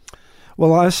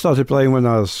 Well, I started playing when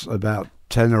I was about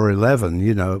 10 or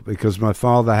 11, because my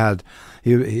father had,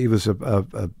 he was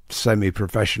a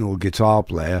semi-professional guitar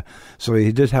player, so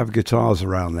he did have guitars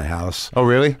around the house. Oh,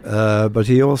 really? But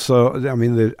he also,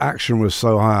 the action was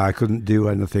so high, I couldn't do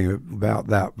anything about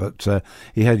that, but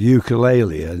he had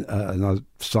ukulele, and I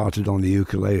started on the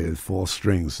ukulele with 4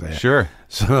 strings there. Sure.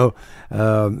 So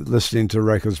listening to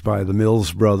records by the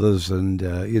Mills Brothers and,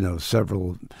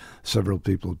 several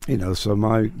people, so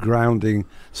my grounding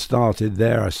started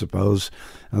there, I suppose.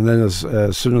 And then as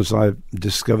soon as I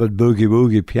discovered boogie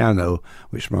woogie piano,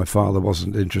 which my father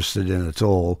wasn't interested in at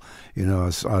all,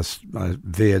 I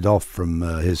veered off from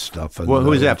his stuff. And, well, who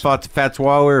was that, Fats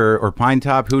Waller or Pine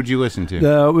Top? Who'd you listen to?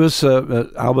 It was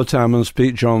Albert Hammond,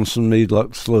 Pete Johnson, Meade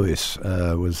Lux Lewis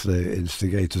was the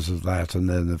instigators of that. And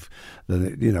then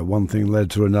one thing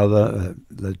led to another,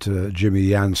 led to Jimmy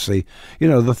Yancey.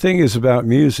 The thing is about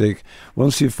music,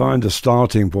 once you find a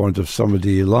starting point of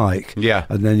somebody you like,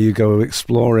 and then you go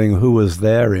exploring who was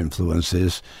their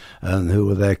influences and who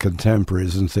were their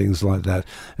contemporaries and things like that,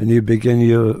 and you begin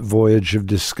your voyage of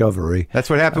discovery. That's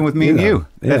what happened with me and you.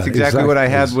 That's exactly what I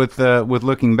had with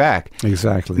Looking Back.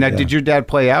 Exactly. Now, did your dad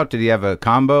play out? Did he have a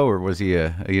combo, or was he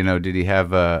did he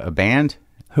have a band?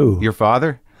 Who? Your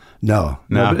father? No.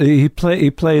 He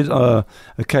played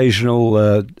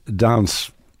occasional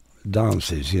dances.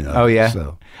 Oh yeah.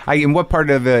 So. In what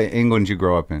part of England did you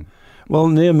grow up in? Well,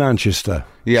 near Manchester.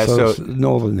 Yeah, so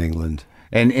northern England.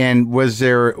 And was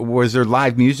there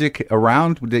live music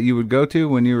around that you would go to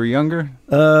when you were younger?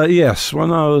 Yes,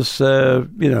 when I was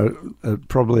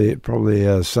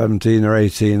probably 17 or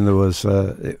 18, there was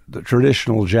the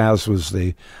traditional jazz was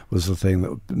the thing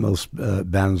that most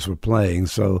bands were playing.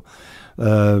 So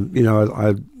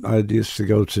I used to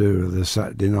go to the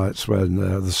Saturday nights when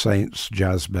the Saints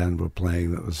jazz band were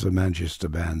playing. That was a Manchester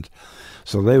band.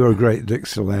 So they were a great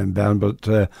Dixieland band, but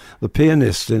the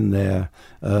pianist in there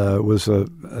was a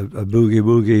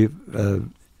boogie-woogie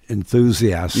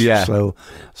enthusiast. Yeah.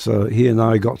 So he and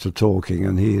I got to talking,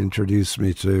 and he introduced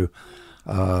me to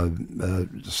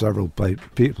several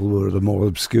people who were the more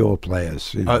obscure players.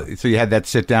 So you had that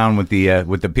sit down with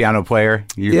the piano player.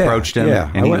 You approached him.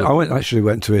 Yeah, and I actually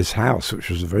went to his house,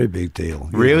 which was a very big deal.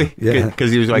 Really? Yeah,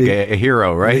 because he was like a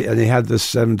hero, right? And he had this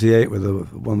 78 with a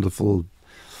wonderful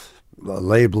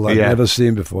label I'd never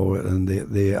seen before, and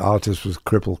the artist was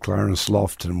Cripple Clarence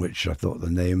Lofton, which I thought the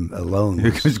name alone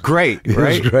was great,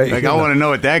 right? It was great. Like, I want to know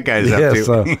what that guy's up to.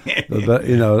 So, but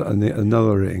and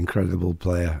another incredible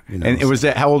player. And it was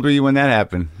that. How old were you when that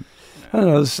happened? I don't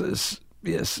know.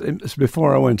 It's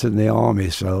before I went in the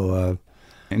army, so.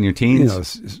 In your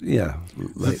teens?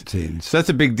 Late teens. So that's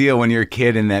a big deal when you're a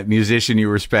kid and that musician you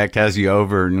respect has you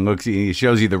over and he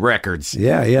shows you the records.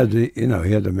 Yeah, he had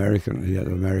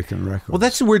American records. Well,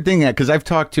 that's the weird thing, because I've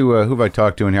talked to who have I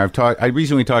talked to in here? I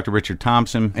recently talked to Richard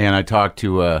Thompson, and I talked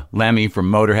to Lemmy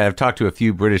from Motorhead. I've talked to a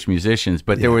few British musicians,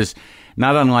 but there was,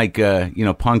 not unlike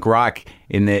punk rock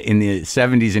in the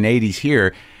 70s and 80s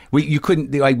here, You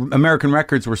couldn't, like, American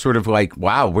records were sort of like,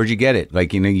 wow, where'd you get it?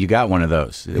 Like, you got one of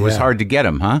those. It was hard to get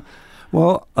them, huh?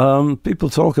 Well, people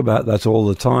talk about that all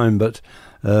the time, but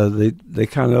they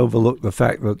kind of overlook the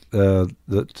fact that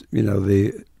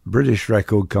the British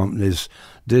record companies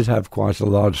did have quite a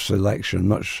large selection,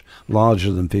 much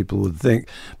larger than people would think.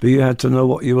 But you had to know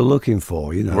what you were looking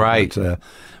for, Right.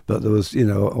 But there was,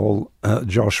 all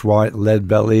Josh White,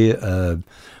 Leadbelly,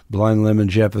 Blind Lemon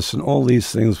Jefferson, all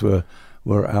these things were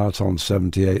out on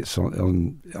 78s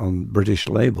on British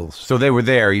labels. So they were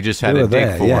there. You just had to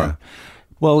dig for them.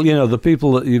 Well, the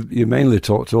people that you mainly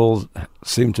talk to all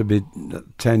seem to be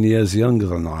 10 years younger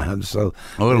than I am, so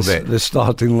a little bit. They're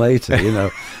starting later,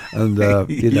 and by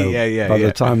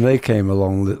the time they came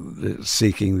along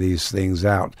seeking these things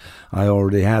out, I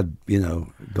already had,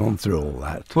 gone through all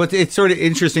that. Well, it's sort of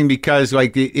interesting because,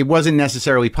 like, it wasn't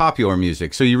necessarily popular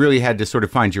music, so you really had to sort of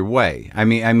find your way. I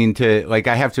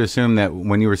have to assume that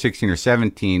when you were 16 or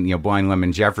 17, Blind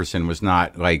Lemon Jefferson was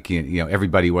not like,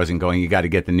 everybody wasn't going, you got to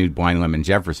get the new Blind Lemon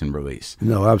Jefferson release.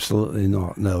 No, absolutely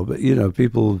not. No, but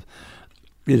people,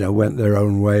 went their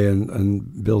own way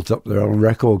and built up their own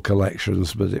record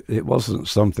collections, but it wasn't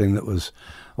something that was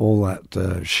all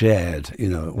that shared.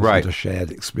 It wasn't a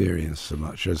shared experience so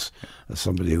much as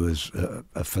somebody who was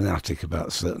a fanatic about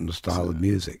a certain style of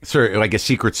music. Sort of like a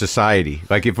secret society.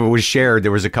 Like if it was shared,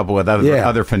 there was a couple of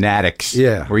other fanatics.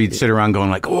 Yeah, where you'd sit around going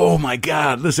like, "Oh my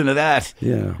God, listen to that."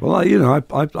 Yeah. Well, I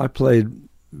played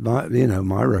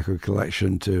my record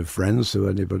collection to friends, to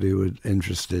anybody who was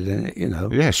interested in it.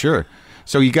 Yeah, sure.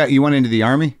 So you went into the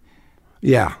Army?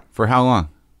 Yeah. For how long?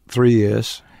 3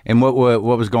 years. And what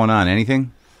was going on?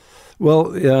 Anything?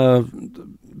 Well,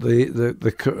 when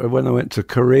I went to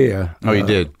Korea. Oh, you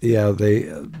did? Yeah.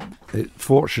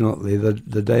 Fortunately,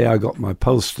 the day I got my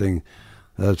posting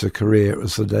to Korea, it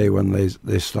was the day when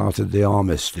they started the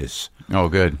armistice. Oh,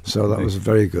 good. So that was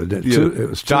very good. It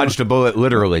was dodged a bullet,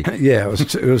 literally. Yeah,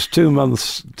 it was 2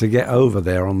 months to get over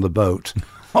there on the boat.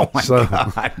 Oh my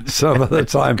God! So by the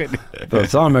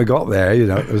time I got there,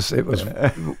 it was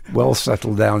well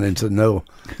settled down into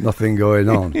nothing going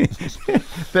on.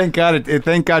 Thank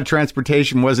God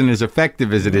transportation wasn't as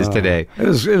effective as it is today. It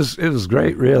was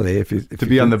great, really. If you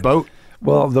be on the boat.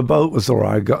 Well, the boat was all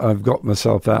right. I've got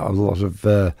myself out a lot of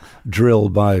drill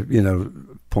by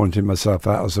pointing myself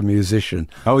out as a musician.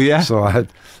 Oh yeah. So I had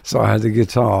a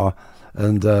guitar.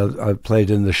 And I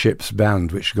played in the ship's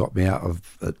band, which got me out of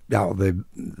the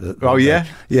oh yeah,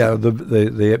 yeah.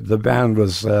 The band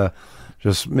was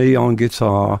just me on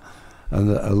guitar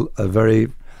and a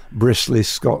very bristly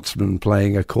Scotsman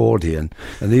playing accordion,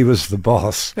 and he was the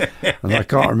boss. And I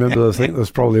can't remember. I think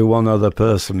there's probably one other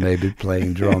person maybe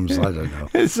playing drums. I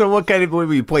don't know. So what kind of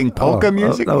were you playing? Polka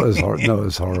music? No, it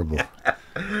was horrible.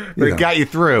 But it got you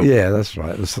through. Yeah, that's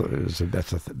right. It was a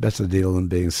better deal than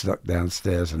being stuck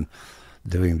downstairs and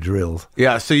doing drill.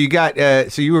 Yeah, so you got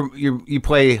you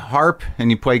play harp and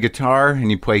you play guitar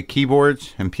and you play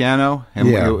keyboards and piano and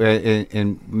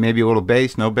and maybe a little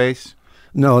bass. No bass?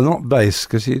 No, not bass,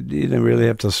 because you don't really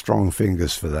have to strong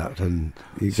fingers for that, and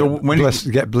you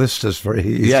get blisters very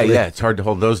easily. Yeah, it's hard to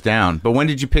hold those down. But when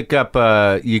did you pick up?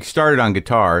 You started on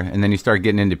guitar and then you started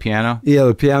getting into piano. Yeah,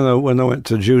 the piano. When I went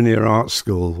to junior art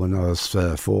school when I was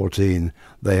 14,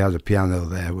 they had a piano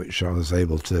there which I was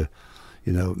able to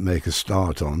make a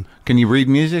start on. Can you read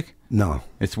music? No.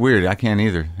 It's weird. I can't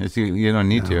either. You don't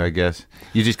need to, I guess.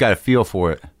 You just got a feel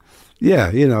for it. Yeah,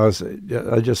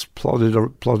 I just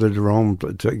plodded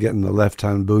around to getting the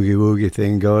left-hand boogie-woogie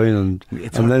thing going, and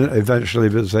then eventually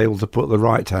was able to put the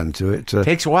right hand to it.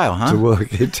 Takes a while, huh? To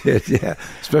work. It did, yeah.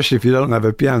 Especially if you don't have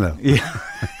a piano. Yeah.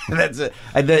 That's it.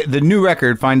 The new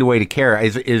record, Find a Way to Care,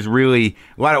 is really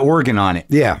a lot of organ on it.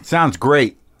 Yeah. Sounds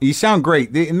great. You sound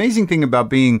great. The amazing thing about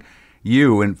being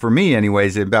you, and for me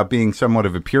anyways, about being somewhat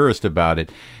of a purist about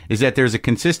it, is that there's a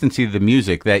consistency to the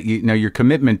music, that your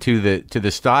commitment to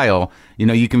the style,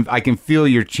 I can feel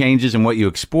your changes and what you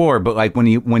explore, but like when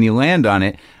you land on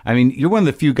it, I mean, you're one of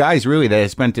the few guys really that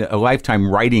has spent a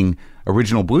lifetime writing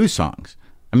original blues songs.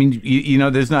 I mean,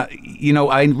 there's not,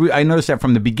 I noticed that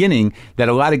from the beginning, that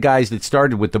a lot of guys that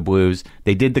started with the blues,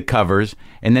 they did the covers,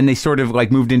 and then they sort of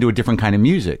like moved into a different kind of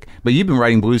music. But you've been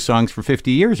writing blues songs for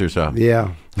 50 years or so.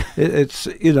 Yeah. It's,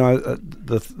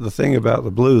 the thing about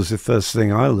the blues, the first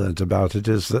thing I learned about it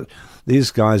is that these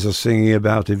guys are singing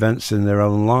about events in their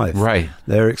own life. Right.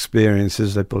 Their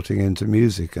experiences they're putting into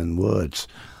music and words.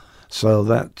 So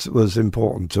that was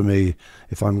important to me.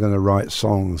 If I'm going to write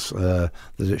songs, that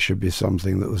it should be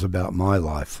something that was about my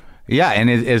life. Yeah, and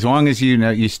as long as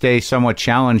you stay somewhat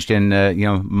challenged and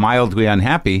mildly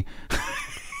unhappy,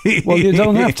 Well, you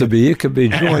don't have to be. You could be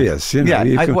joyous. You know,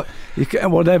 you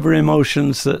can whatever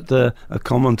emotions that are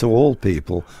common to all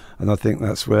people, and I think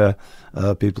that's where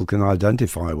people can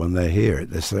identify when they hear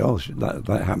it. They say, "Oh,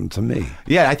 that happened to me."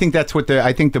 Yeah, I think that's what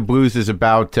I think the blues is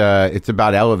about. It's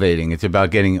about elevating. It's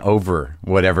about getting over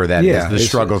whatever that is, the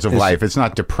struggles of life. It's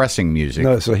not depressing music.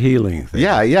 No, it's a healing thing.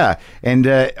 Yeah. And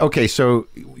okay, so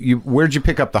where'd you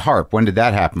pick up the harp? When did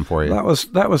that happen for you?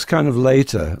 That was kind of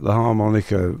later. The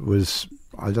harmonica was.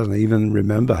 I don't even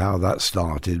remember how that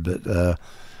started, but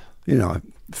I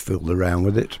fooled around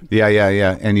with it.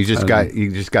 Yeah. And you just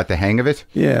got the hang of it.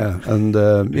 Yeah, and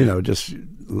just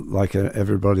like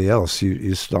everybody else,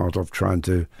 you start off trying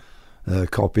to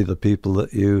copy the people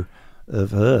that you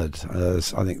have heard. I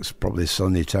think it's probably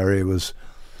Sonny Terry was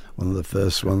one of the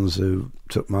first ones who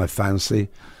took my fancy,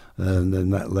 and then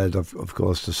that led, of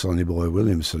course, to Sonny Boy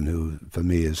Williamson, who for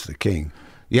me is the king.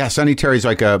 Yeah, Sonny Terry's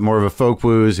like more of a folk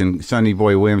blues, and Sonny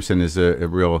Boy Williamson is a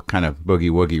real kind of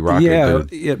boogie-woogie rocker.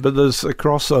 Yeah, but there's a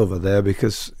crossover there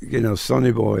because,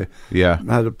 Sonny Boy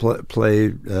had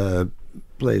played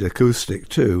acoustic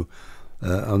too,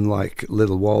 unlike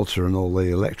Little Walter and all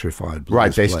the electrified blues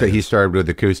Right, he started with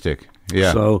acoustic.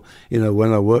 Yeah. So,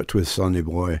 when I worked with Sonny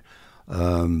Boy,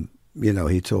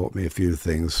 he taught me a few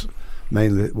things,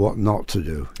 mainly what not to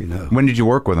do, When did you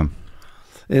work with him?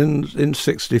 In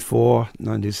 1964,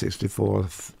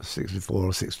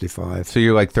 65. So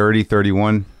you're like 30,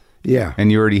 31? Yeah.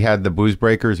 And you already had the Blues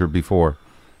Breakers or before?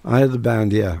 I had the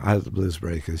band, yeah. I had the Blues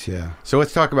Breakers, yeah. So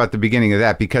let's talk about the beginning of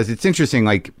that, because it's interesting.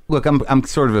 Like, look, I'm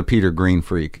sort of a Peter Green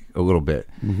freak a little bit,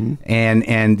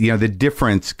 and the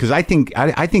difference, because I think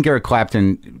Eric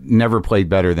Clapton never played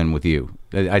better than with you.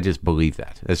 I just believe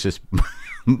that. That's just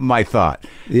my thought.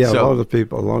 Yeah, so, a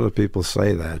lot of people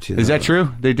say that. Is that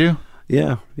true? They do.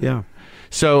 Yeah.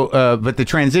 So, but the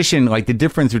transition, like the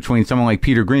difference between someone like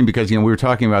Peter Green, because, we were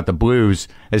talking about the blues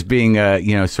as being,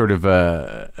 sort of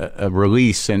a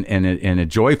release and a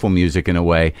joyful music in a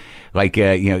way. Like,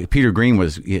 Peter Green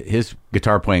his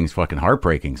guitar playing is fucking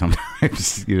heartbreaking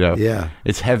sometimes, Yeah.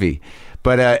 It's heavy.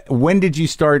 But when did you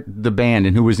start the band,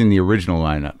 and who was in the original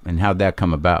lineup, and how'd that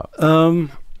come about?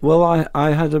 Well,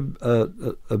 I had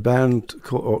a band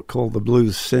called the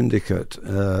Blues Syndicate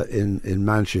in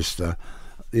Manchester.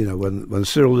 When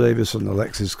Cyril Davis and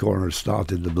Alexis Corner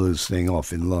started the blues thing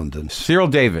off in London. Cyril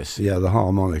Davis, yeah, the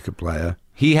harmonica player.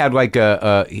 He had like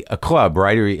a club,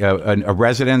 right? Or a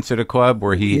residence at a club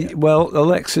where he. Well,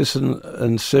 Alexis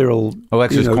and Cyril.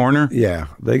 Alexis Corner. Yeah,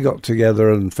 they got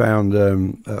together and found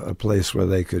a place where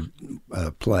they could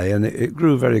play, and it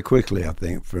grew very quickly. I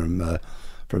think from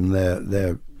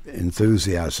their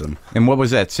enthusiasm. And what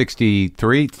was that,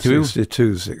 63,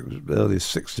 62, early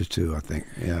 62, I think,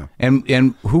 yeah.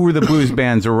 And who were the blues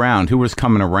bands around? Who was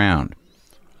coming around?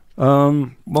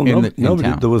 Nobody.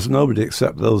 There was nobody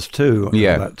except those two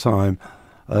at that time.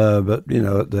 But,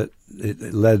 that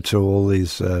it led to all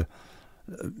these, the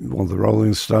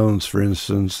Rolling Stones, for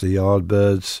instance, the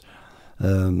Yardbirds.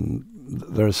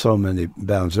 There are so many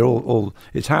bands. They're all.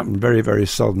 It happened very, very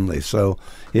suddenly. So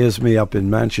here's me up in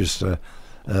Manchester.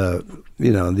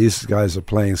 These guys are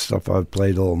playing stuff I've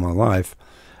played all my life,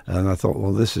 and I thought,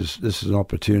 well, this is an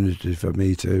opportunity for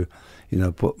me to,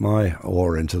 put my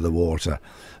oar into the water.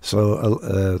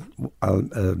 So I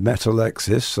met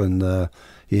Alexis, and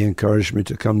he encouraged me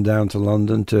to come down to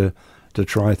London to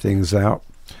try things out,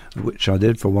 which I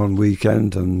did for one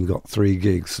weekend and got 3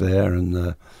 gigs there,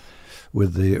 and.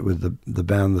 With the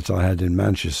band that I had in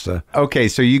Manchester. Okay,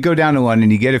 so you go down to London,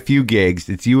 you get a few gigs.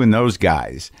 It's you and those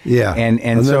guys. Yeah, and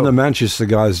then the Manchester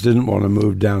guys didn't want to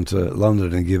move down to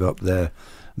London and give up their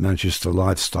Manchester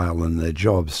lifestyle and their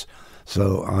jobs.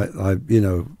 So I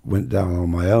went down on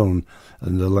my own,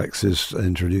 and Alexis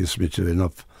introduced me to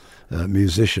enough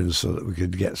musicians so that we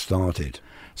could get started.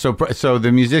 So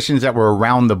the musicians that were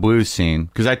around the blues scene,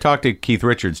 because I talked to Keith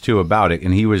Richards too about it,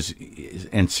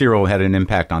 and Cyril had an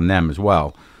impact on them as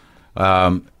well.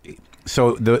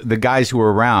 So the guys who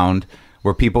were around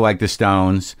were people like the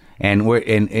Stones, and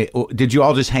did you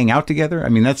all just hang out together? I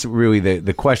mean, that's really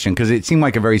the question, because it seemed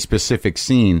like a very specific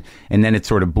scene, and then it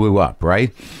sort of blew up,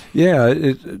 right? Yeah,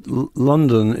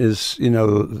 London is,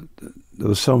 there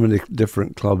were so many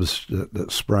different clubs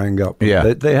that sprang up.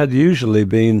 Yeah. They had usually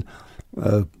been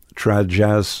trad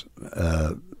jazz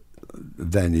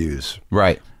venues,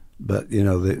 right? But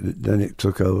then it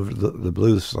took over. The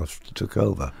blues stuff took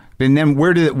over. And then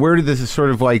where did this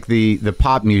sort of like the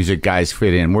pop music guys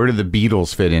fit in? Where do the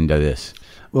Beatles fit into this?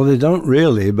 Well, they don't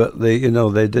really, but they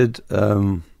did.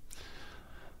 I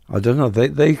don't know.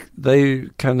 They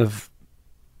kind of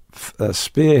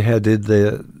spearheaded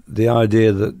the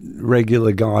idea that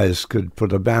regular guys could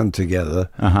put a band together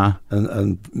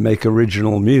and make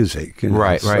original music.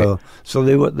 Right. So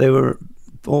they were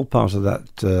all part of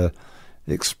that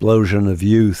explosion of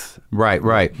youth.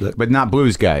 Right. But not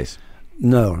blues guys.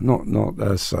 No, not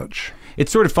as such.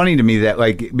 It's sort of funny to me that,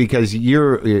 like, because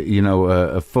you're,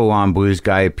 a full-on blues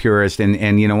guy, a purist, and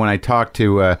when I talked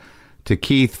to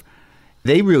Keith,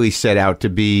 they really set out to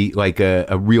be like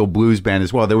a real blues band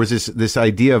as well. There was this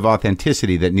idea of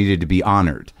authenticity that needed to be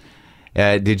honored.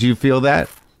 Did you feel that?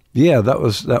 Yeah, that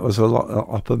was a lot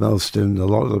uppermost in a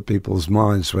lot of people's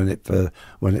minds when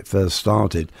it first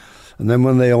started, and then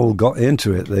when they all got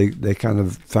into it, they kind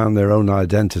of found their own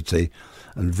identity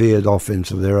and veered off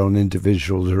into their own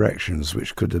individual directions,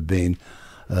 which could have been,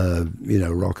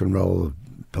 rock and roll.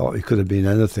 It could have been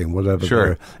anything, whatever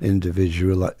their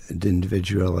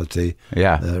individuality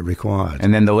required.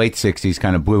 And then the late '60s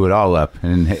kind of blew it all up.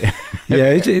 And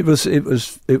it was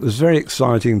very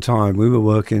exciting time. We were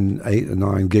working 8 or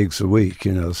 9 gigs a week,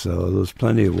 so there was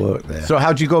plenty of work there. So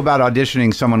how'd you go about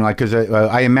auditioning someone like? Because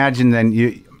I imagine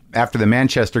then after the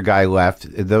Manchester guy left,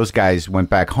 those guys went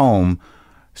back home.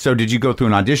 So did you go through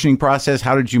an auditioning process?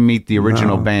 How did you meet the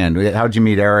original band? How did you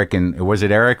meet Eric? And was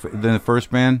it Eric in the first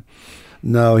band?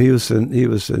 No, he was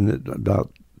in it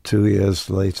about 2 years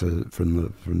later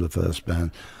from the first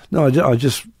band. No, I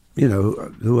just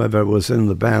whoever was in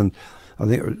the band. I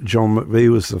think John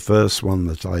McVie was the first one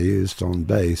that I used on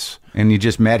bass. And you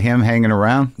just met him hanging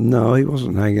around? No, he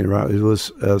wasn't hanging around. It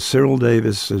was Cyril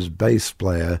Davis's bass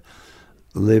player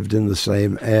lived in the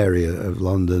same area of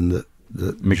London that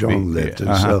John lived,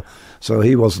 and so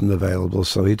he wasn't available.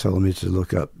 So he told me to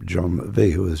look up John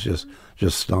McVie, who was just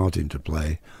starting to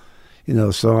play.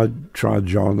 So I tried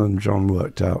John, and John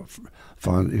worked out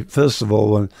fine. First of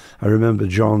all, when I remember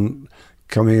John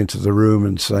coming into the room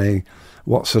and saying,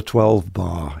 "What's a 12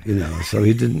 bar?" So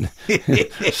he didn't.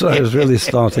 So I was really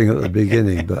starting at the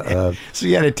beginning, but so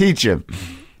you had to teach him.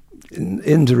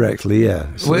 Indirectly,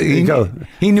 yeah. So well,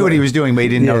 he knew what he was doing, but he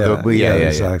didn't know.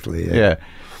 Exactly. Yeah.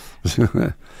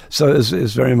 So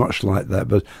it's very much like that,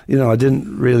 but I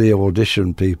didn't really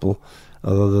audition people,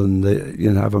 other than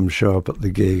have them show up at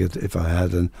the gig if I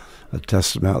had, and I'd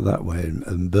test them out that way.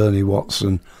 And Bernie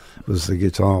Watson was the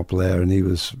guitar player, and he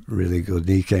was really good.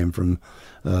 He came from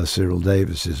Cyril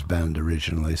Davis's band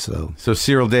originally. So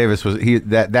Cyril Davis was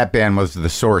that band was the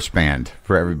source band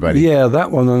for everybody. Yeah, that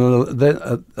one. And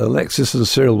then Alexis and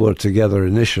Cyril were together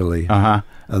initially.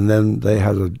 And then they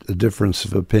had a difference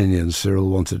of opinion. Cyril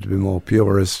wanted to be more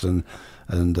purist, and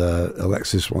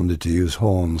Alexis wanted to use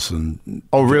horns and.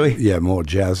 Oh, really? Yeah, more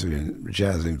jazz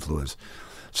influence.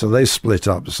 So they split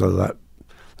up. So that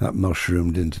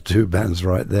mushroomed into 2 bands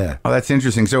right there. Oh, that's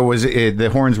interesting. So was it, the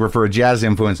horns were for a jazz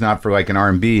influence, not for like an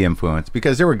R&B influence?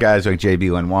 Because there were guys like J.B.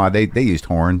 Lenoir, they used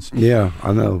horns. Yeah,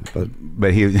 I know, but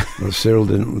Cyril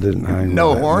didn't hang.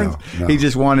 No horns. No. He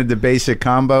just wanted the basic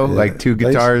combo, like 2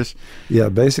 guitars.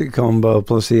 Basic combo.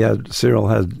 Plus, Cyril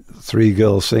had 3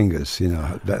 girl singers.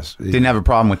 Didn't have a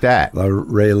problem with that. Like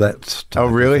Raylettes. Oh,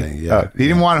 really? Thing. Yeah. He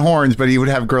didn't want horns, but he would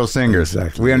have girl singers.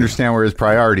 Exactly. We understand where his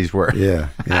priorities were. Yeah.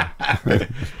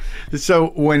 So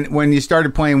when you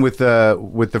started playing with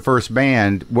the first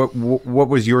band, what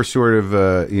was your sort of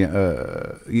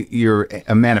your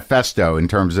manifesto in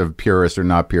terms of purist or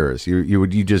not purist? You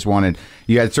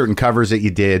had certain covers that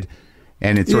you did,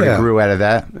 and it sort of grew out of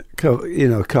that.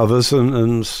 Covers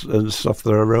and stuff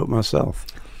that I wrote myself.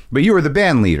 But you were the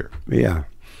band leader. Yeah.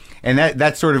 And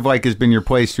that sort of like has been your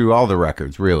place through all the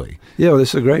records, really. Yeah, well,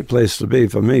 it's a great place to be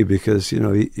for me because,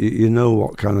 you know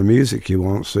what kind of music you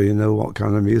want, so you know what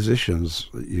kind of musicians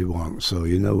you want, so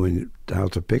you know how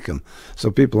to pick them. So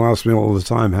people ask me all the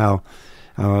time how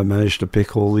I managed to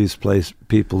pick all these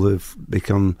people who've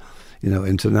become,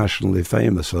 internationally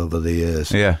famous over the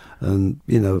years. Yeah. And,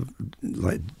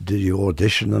 like, did you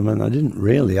audition them? And I didn't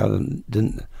really. I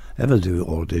didn't ever do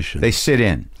auditions. They sit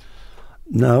in.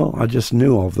 No, I just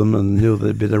knew of them and knew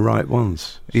they'd be the right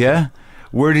ones. Yeah?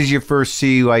 Where did you first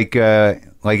see like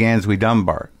Ansley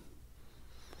Dunbar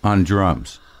on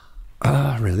drums?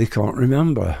 I really can't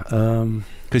remember.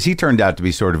 Because he turned out to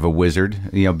be sort of a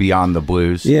wizard, beyond the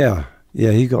blues. Yeah.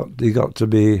 He got to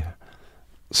be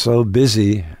so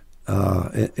busy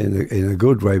in a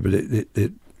good way, but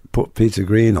it put Peter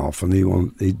Green off, and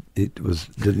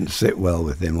didn't sit well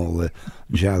with him, all the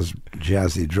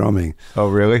jazzy drumming. Oh,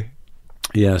 really?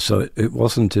 Yeah, so it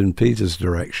wasn't in Peter's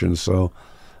direction, so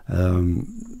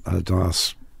I'd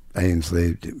asked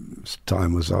Ainsley,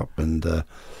 time was up, and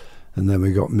then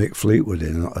we got Mick Fleetwood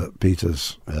in at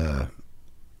Peter's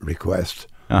request.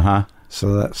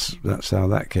 So that's how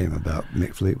that came about,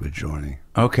 Mick Fleetwood joining.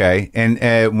 Okay, and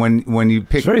when you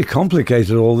pick, it's very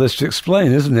complicated all this to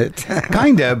explain, isn't it?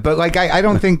 Kinda, but like I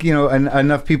don't think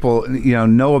enough people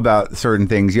know about certain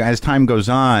things. As time goes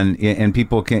on, and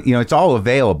people can it's all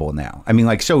available now. I mean,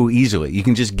 like so easily, you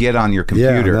can just get on your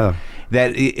computer. Yeah,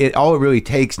 That it all it really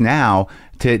takes now.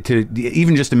 To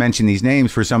even just to mention these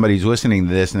names for somebody who's listening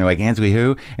to this and they're like, Ansley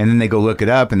who? And then they go look it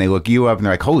up and they look you up and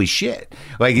they're like, holy shit.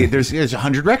 Like there's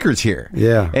 100 records here.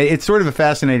 Yeah. It's sort of a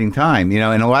fascinating time,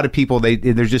 and a lot of people,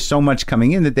 there's just so much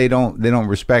coming in that they don't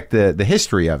respect the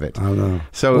history of it. I know.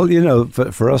 So, well,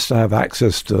 for us to have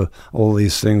access to all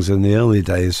these things in the early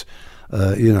days,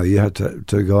 you had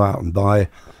to go out and buy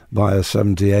a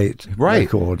 78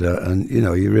 recorder, and,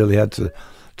 you really had to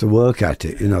work at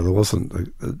it. There wasn't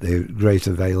the great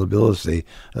availability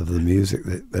of the music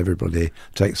that everybody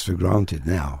takes for granted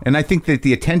now. And I think that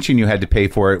the attention you had to pay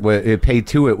for it, paid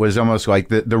to it, was almost like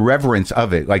the reverence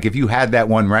of it. Like if you had that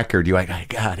one record, you're like, I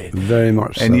got it. Very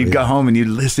much so. And you'd go home and you'd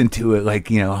listen to it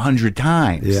like, 100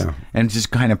 times. Yeah. And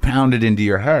just kind of pound it into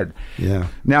your head. Yeah.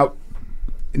 Now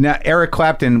Eric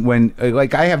Clapton, when,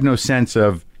 I have no sense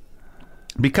of,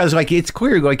 because it's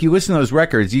clear, you listen to those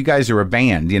records, you guys are a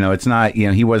band, it's not,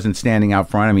 he wasn't standing out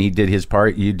front. I mean, he did his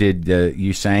part,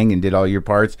 you sang and did all your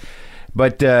parts,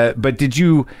 but did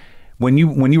you, when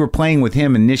you were playing with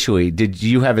him initially, did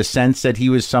you have a sense that he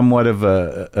was somewhat of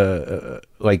a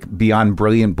beyond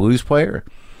brilliant blues player?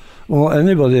 Well,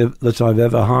 anybody that I've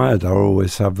ever hired, I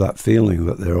always have that feeling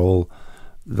that they're all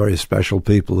very special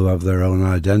people who have their own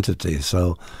identity.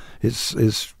 So it's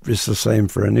the same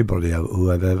for anybody who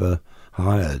I've ever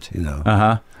hired.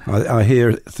 I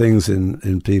hear things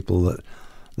in people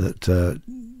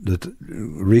that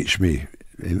reach me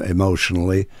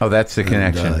emotionally. Oh, that's the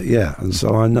connection. And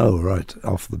so I know right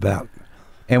off the bat.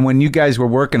 And when you guys were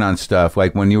working on stuff,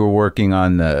 like when you were working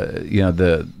on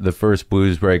the first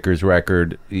Blues Breakers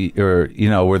record, or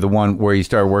the one where you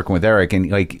started working with Eric,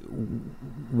 and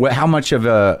how much of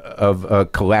a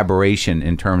collaboration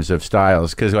in terms of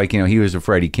styles? Because he was a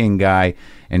Freddie King guy,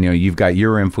 and you've got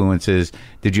your influences.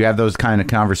 Did you have those kind of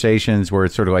conversations where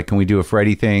it's sort of like, can we do a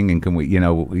Freddie thing, and can we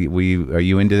are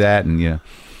you into that? And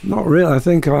not really. I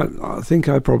think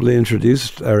I probably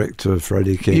introduced Eric to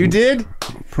Freddie King. You did?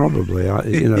 Probably.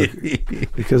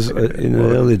 Because in the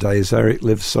early days, Eric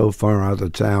lived so far out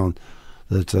of town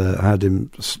that I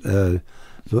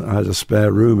had a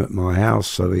spare room at my house,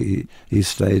 so he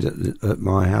stayed at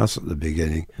my house at the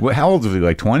beginning. Well, how old was he?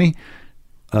 Like 20?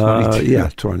 20.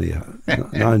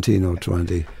 19 or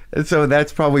 20. So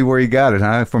that's probably where he got it,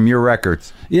 huh? From your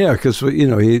records? Yeah, because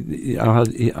he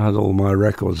had all my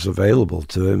records available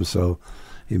to him, so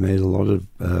he made a lot of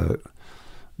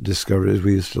discoveries.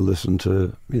 We used to listen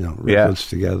to records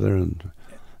together, and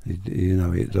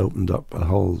it opened up a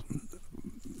whole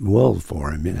world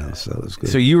for him, so it was good.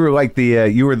 So you were like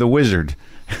you were the wizard.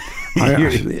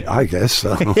 I guess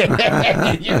so.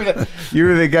 you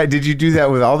were the guy. Did you do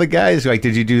that with all the guys?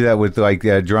 Did you do that with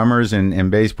drummers and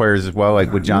bass players as well,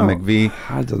 with John McVie?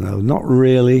 I don't know. Not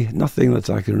really. Nothing that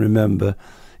I can remember.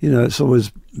 It's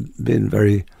always been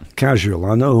very casual.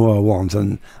 I know who I want,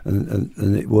 and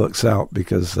it works out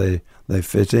because they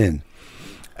fit in.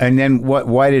 And then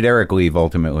why did Eric leave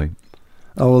ultimately?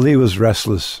 Oh, well, he was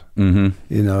restless. Mm-hmm.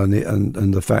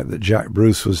 And the fact that Jack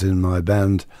Bruce was in my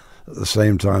band at the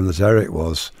same time that Eric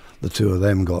was, the two of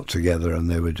them got together and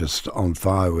they were just on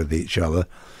fire with each other.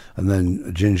 And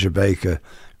then Ginger Baker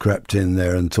crept in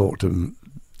there and talked to him.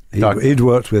 He'd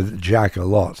worked with Jack a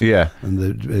lot, and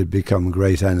they'd become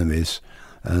great enemies.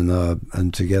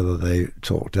 And together they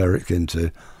talked Eric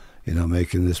into,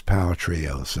 making this power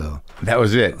trio. So that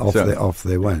was it. Off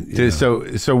they went. So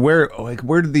where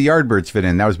did the Yardbirds fit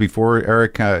in? That was before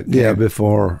Eric. Yeah,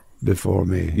 before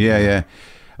me. Yeah.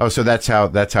 Oh, so that's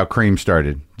how Cream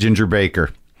started. Ginger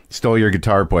Baker stole your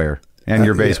guitar player and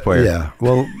your bass player. Yeah.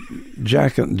 Well,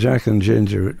 Jack and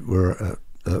Ginger were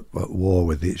at war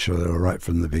with each other right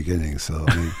from the beginning. So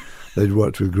they'd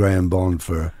worked with Graham Bond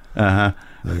for a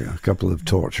couple of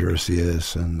torturous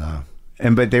years,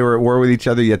 but they were at war with each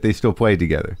other, yet they still played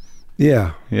together.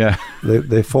 Yeah.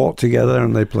 They fought together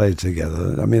and they played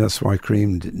together. I mean, that's why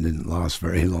Cream didn't last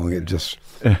very long. It just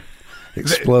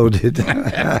exploded.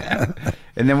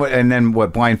 And then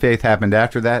what? Blind Faith happened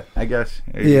after that, I guess.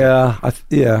 Yeah.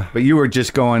 But you were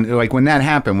just going when that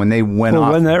happened, when they went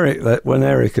off. When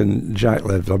Eric and Jack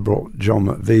left, I brought John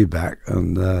McVie back,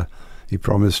 and he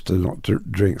promised to not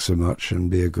drink so much and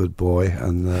be a good boy,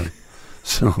 and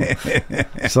so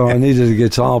I needed a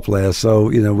guitar player. So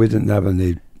we didn't have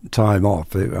any time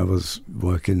off. I was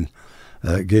working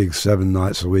gigs 7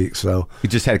 nights a week. So you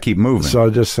just had to keep moving. So I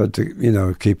just had to,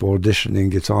 keep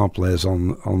auditioning guitar players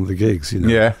on the gigs.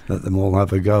 Yeah. Let them all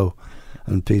have a go.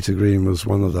 And Peter Green was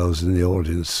one of those in the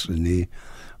audience, and he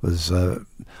was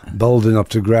bold enough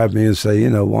to grab me and say,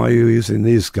 why are you using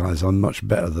these guys? I'm much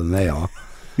better than they are.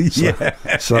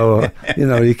 So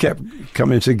he kept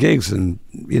coming to gigs and,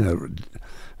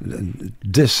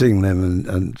 dissing them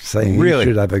and saying he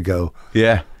should have a go.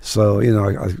 Yeah. So,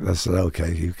 I said,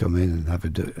 okay, you come in and have a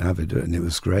do it, and it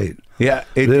was great. Yeah.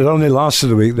 It only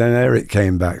lasted a week, then Eric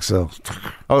came back, so...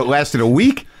 Oh, it lasted a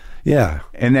week? Yeah.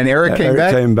 And then Eric came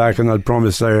back? Eric came back, and I'd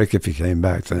promised Eric if he came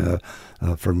back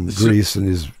from Greece and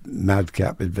his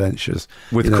madcap adventures.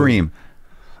 With Cream?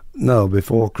 No,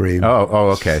 before Cream. Oh,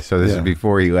 okay. So this is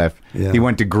before he left. Yeah. He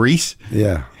went to Greece?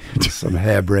 Yeah. Some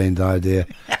harebrained idea.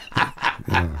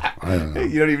 I don't know.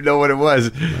 You don't even know what it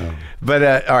was. No.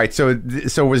 But, all right, so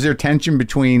was there tension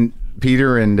between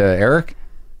Peter and Eric?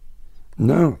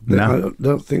 No. I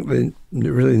don't think they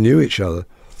really knew each other.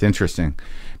 It's interesting.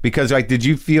 Because, did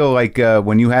you feel like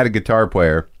when you had a guitar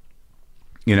player,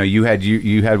 you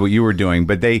had what you were doing,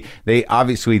 but they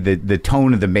obviously the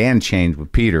tone of the band changed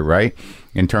with Peter, right?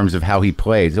 In terms of how he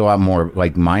plays, a lot more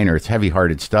like minor. It's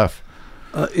heavy-hearted stuff.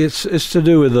 It's to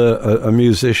do with a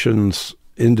musician's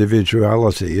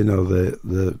individuality.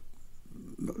 The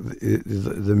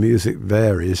music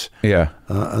varies. Yeah,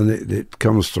 and it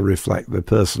comes to reflect the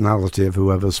personality of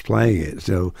whoever's playing it.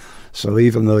 So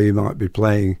even though you might be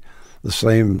playing the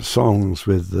same songs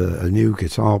with a new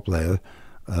guitar player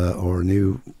or a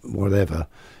new whatever,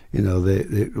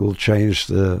 it will change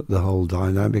the whole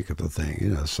dynamic of the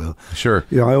thing. So sure.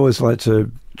 I always like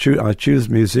to choose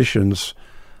musicians,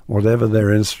 whatever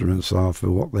their instruments are, for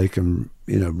what they can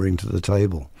bring to the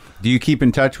table. Do you keep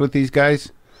in touch with these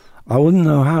guys? I wouldn't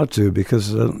know how to,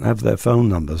 because I don't have their phone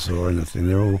numbers or anything.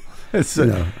 They're all,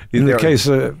 in case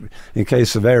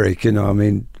of Eric, I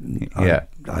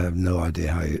have no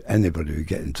idea how anybody would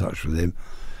get in touch with him.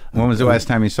 When was the last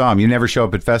time you saw him? You never show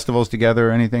up at festivals together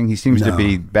or anything? He seems to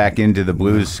be back into the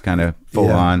blues kind of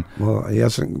full on. Well, he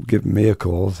hasn't given me a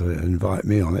call to invite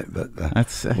me on it, but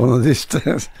that's one of these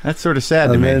days. That's sort of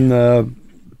sad to me. And then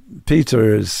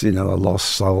Peter is, a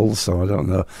lost soul, so I don't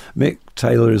know. Mick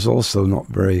Taylor is also not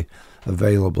very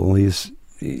available. He's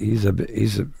a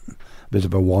bit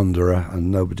of a wanderer, and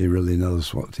nobody really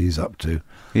knows what he's up to.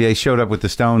 Yeah, he showed up with the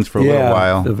Stones for a little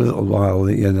while. A little while,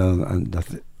 and I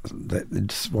think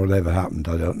it's whatever happened,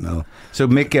 I don't know. So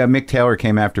Mick Taylor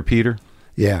came after Peter?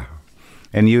 Yeah.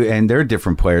 And they're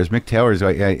different players. Mick Taylor's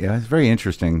it's very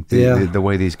interesting the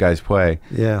way these guys play.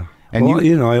 Yeah. And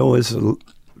I always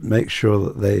make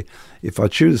sure that if I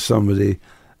choose somebody,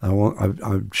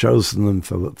 I've chosen them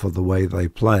for the way they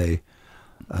play,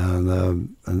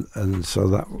 and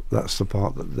so that's the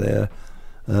part that they're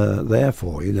there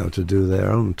for, to do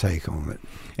their own take on it.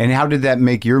 And how did that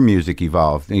make your music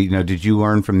evolve? Did you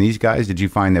learn from these guys? Did you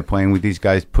find that playing with these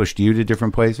guys pushed you to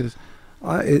different places?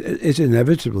 It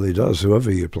inevitably does.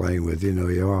 Whoever you're playing with,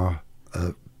 you are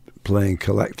playing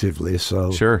collectively,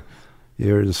 so sure,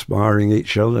 you're inspiring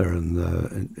each other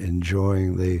and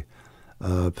enjoying the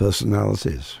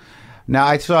personalities. Now,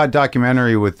 I saw a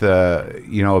documentary with,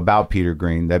 about Peter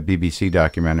Green, that BBC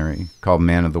documentary called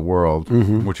Man of the World,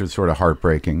 which was sort of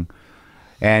heartbreaking.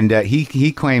 And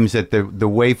he claims that the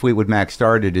way Fleetwood Mac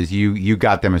started is you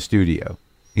got them a studio.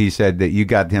 He said that you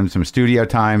got him some studio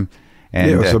time. And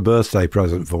it was a birthday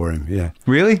present for him, yeah.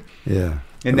 Really? Yeah.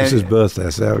 And it was his birthday,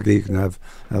 so he can have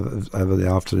the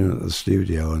afternoon at the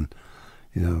studio and,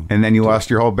 And then you lost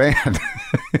your whole band.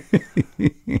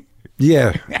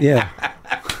 Yeah.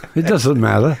 It doesn't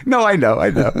matter. No, I know.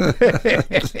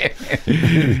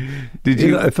 Did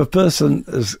you? If a person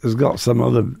has got some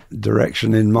other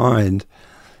direction in mind,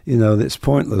 it's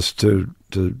pointless to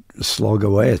slog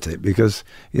away at it, because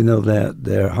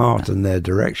their heart and their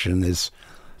direction is,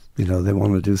 they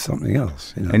want to do something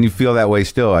else. And you feel that way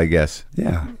still, I guess.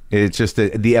 Yeah. It's just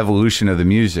the evolution of the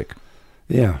music.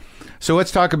 Yeah. So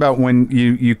let's talk about when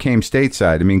you came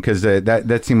stateside. I mean, because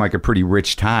that seemed like a pretty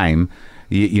rich time.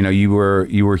 You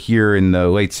were here in the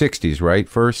late 60s, right?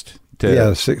 First?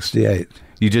 68.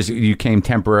 You came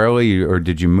temporarily, or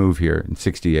did you move here in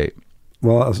 68?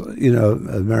 Well,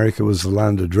 America was the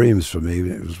land of dreams for me.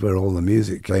 It was where all the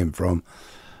music came from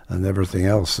and everything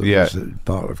else that was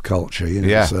part of culture,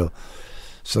 Yeah.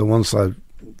 So once I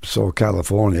saw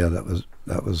California,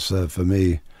 that was for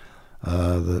me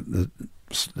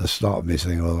the start of me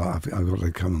saying, well, I've got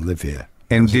to come and live here.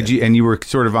 And you were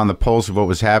sort of on the pulse of what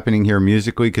was happening here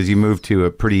musically, because you moved to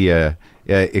a pretty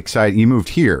exciting. You moved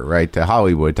here, right, to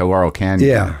Hollywood, to Laurel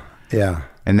Canyon. Yeah.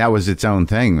 And that was its own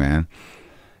thing, man.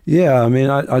 Yeah, I mean,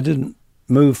 I didn't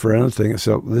move for anything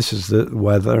except this is the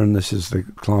weather and this is the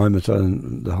climate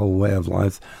and the whole way of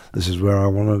life. This is where I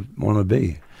want to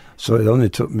be. So it only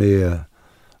took me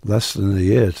less than a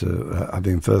year to,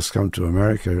 having first come to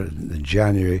America in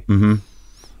January.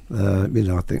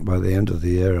 I think by the end of the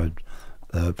year,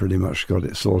 I'd pretty much got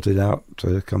it sorted out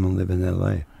to come and live in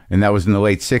LA. And that was in the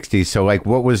late 60s. So, like,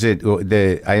 what was it?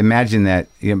 I imagine that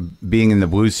being in the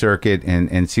blues circuit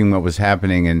and seeing what was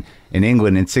happening in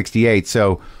England in 68.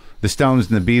 So the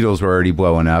Stones and the Beatles were already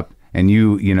blowing up. And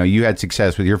you had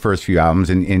success with your first few albums.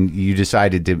 And you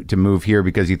decided to move here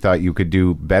because you thought you could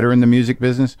do better in the music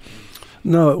business?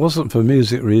 No, it wasn't for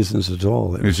music reasons at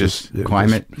all. It was just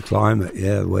climate? Climate,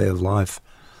 yeah, the way of life.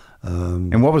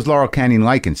 And what was Laurel Canyon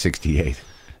like in 68?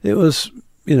 It was...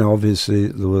 obviously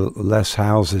there were less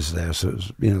houses there, so it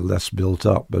was, less built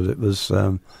up, but it was,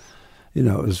 it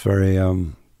was very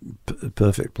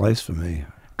perfect place for me.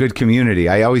 Good community.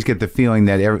 I always get the feeling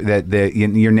that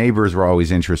your neighbors were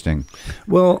always interesting.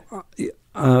 Well,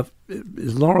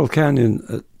 Laurel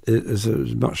Canyon is a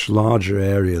much larger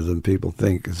area than people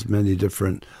think. There's many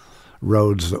different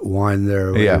roads that wind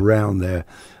their way around there,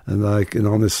 and I can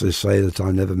honestly say that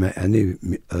I never met any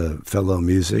fellow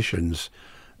musicians.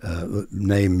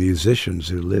 Name musicians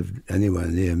who lived anywhere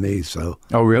near me. So.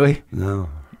 Oh, really? No.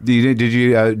 Did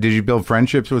you build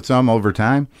friendships with some over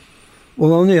time?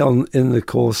 Well, only in the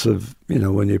course of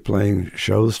when you're playing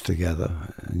shows together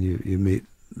and you meet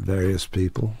various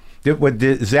people. Did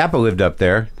Zappa lived up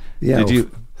there? Yeah. Did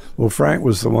you? Well, Frank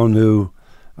was the one who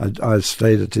I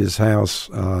stayed at his house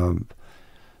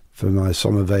for my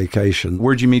summer vacation.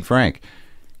 Where'd you meet Frank?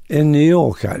 In New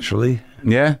York, actually.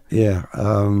 Yeah. Yeah.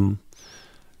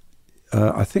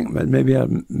 I think maybe I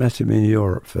met him in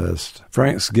Europe first.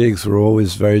 Frank's gigs were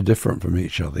always very different from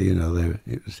each other. He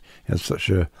had such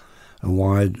a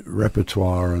wide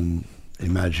repertoire and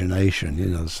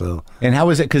imagination, so. And how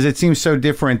was it? Because it seems so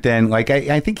different than, like,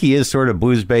 I think he is sort of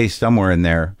blues-based somewhere in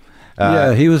there.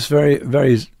 Yeah, he was very,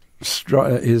 very,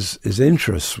 his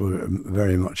interests were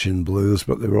very much in blues,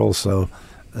 but they were also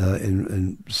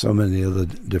in so many other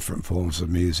different forms of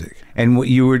music. And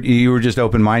you were just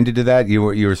open-minded to that? You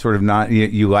were sort of not,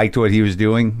 you liked what he was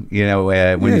doing?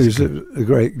 When he was a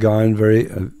great guy and very,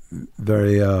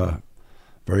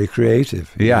 very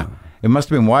creative. Yeah. It must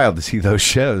have been wild to see those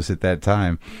shows at that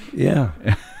time. Yeah.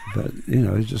 But,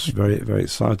 it's just very, very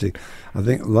exciting. I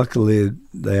think luckily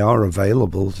they are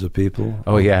available to people.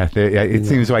 Oh, yeah. It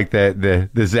seems like the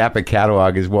Zappa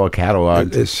catalog is well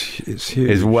cataloged. It's huge.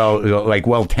 Is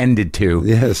well tended to.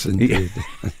 Yes, indeed.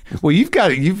 Well,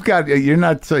 you're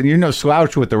no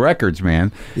slouch with the records,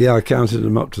 man. Yeah, I counted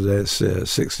them up today. It's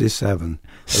 67.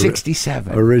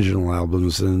 67 original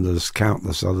albums, and there's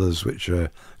countless others which are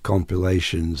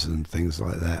compilations and things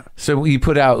like that. So you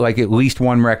put out like at least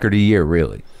one record a year,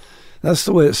 really? That's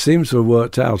the way it seems to have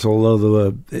worked out,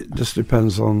 although it just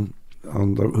depends on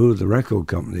who the record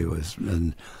company was.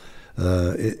 And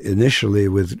initially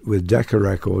with Decca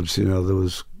Records, there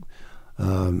was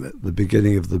the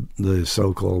beginning of the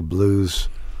so-called blues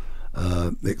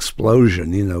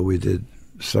explosion. We did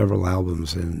several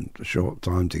albums in a short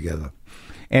time together.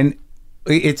 And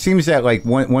it seems that like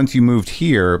once you moved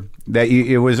here, that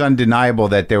it was undeniable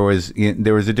that there was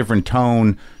a different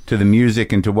tone to the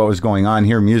music and to what was going on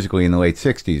here musically in the late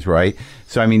 60s, right?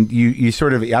 So, I mean, you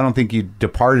sort of, I don't think you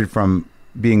departed from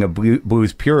being a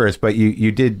blues purist, but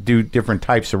you did do different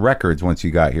types of records once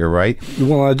you got here, right?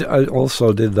 Well, I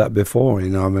also did that before, I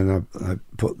mean, I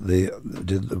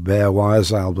did the Bare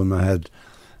Wires album. I had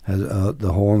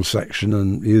the horn section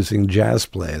and using jazz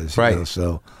players, right?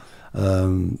 So,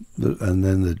 and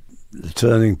then the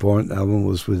Turning Point album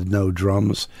was with no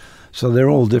drums. So they're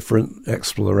all different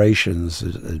explorations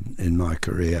in my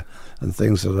career and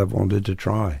things that I've wanted to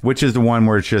try. Which is the one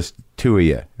where it's just two of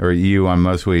you, or you on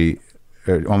mostly,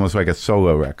 almost like a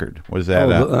solo record? Was that?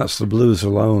 That's the Blues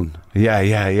Alone.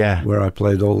 Yeah. Where I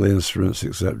played all the instruments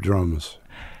except drums.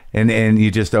 And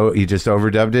you just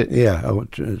overdubbed it? Yeah,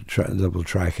 double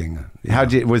tracking. Yeah. How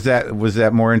was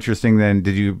that more interesting than?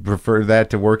 Did you prefer that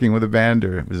to working with a band,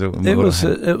 or was it? It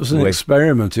was an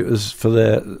experiment. It was for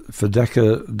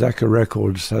Decca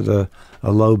Records had a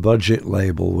low budget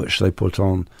label which they put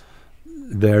on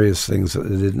various things that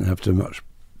they didn't have to much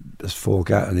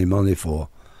fork out any money for.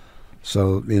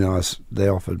 So they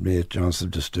offered me a chance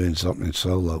of just doing something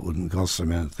solo. It wouldn't cost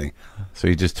them anything. So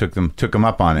you just took them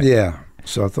up on it. Yeah.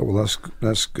 So I thought, well,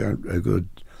 that's a good.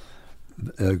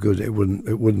 It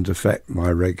wouldn't affect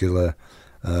my regular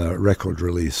record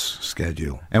release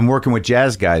schedule. And working with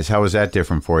jazz guys, how was that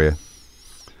different for you?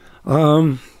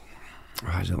 I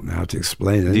don't know how to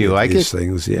explain it. Do you like these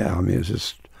things? Yeah, I mean, it's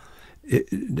just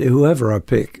whoever I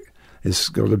pick it's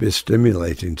got to be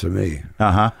stimulating to me.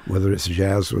 Whether it's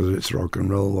jazz, whether it's rock and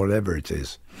roll, whatever it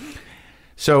is.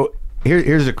 So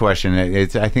here's a question. I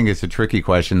think it's a tricky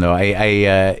question, though.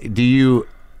 Are you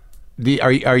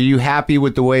happy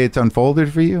with the way it's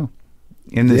unfolded for you?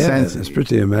 In the sense, it's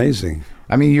pretty amazing.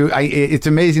 I mean, it's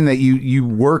amazing that you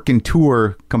work and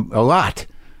tour a lot.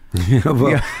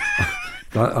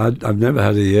 I've never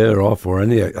had a year off or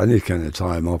any kind of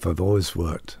time off. I've always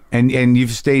worked. And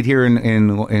you've stayed here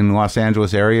in Los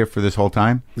Angeles area for this whole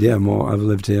time? Yeah, more. I've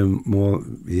lived here more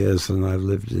years than I've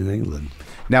lived in England.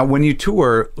 Now, when you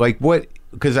tour, like what?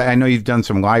 Because I know you've done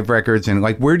some live records, and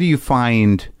like, where do you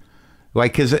find?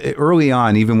 Like, because early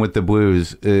on, even with the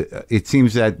blues, it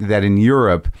seems that in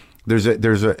Europe there's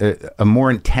a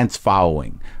more intense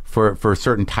following for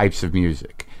certain types of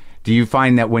music. Do you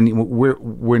find that when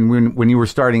you were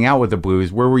starting out with the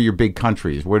blues, where were your big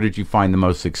countries? Where did you find the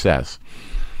most success?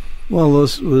 Well,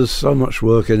 there was so much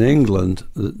work in England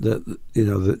that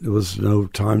there was no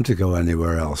time to go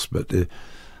anywhere else. But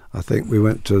I think we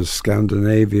went to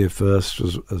Scandinavia first,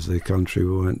 as the country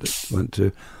we went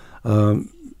to.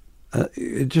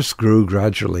 It just grew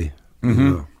gradually.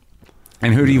 Mm-hmm.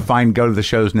 And who do you find go to the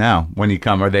shows now when you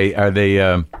come? Are they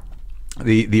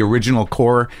the original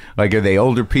core? Like, are they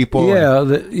older people? Yeah,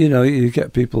 you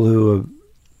get people who are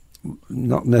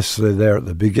not necessarily there at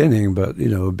the beginning, but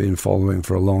have been following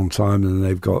for a long time, and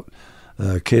they've got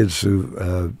kids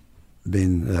who've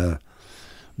been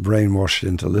brainwashed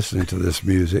into listening to this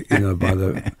music, by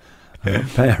the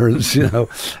parents,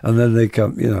 and then they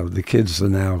come. The kids are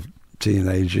now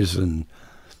teenagers and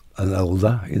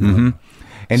older, Mm-hmm.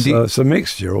 And so it's a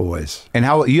mixture always. And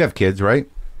how you have kids, right?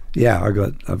 Yeah,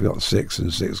 I've got 6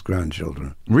 and 6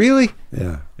 grandchildren. Really?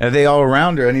 Yeah. Are they all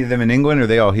around, or any of them in England, or are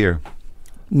they all here?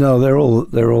 No, they're all.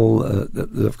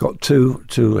 They've got two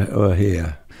who are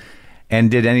here.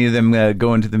 And did any of them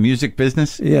go into the music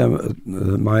business? Yeah,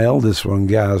 my eldest one,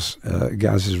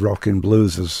 Gaz's rock and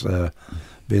blues has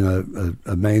been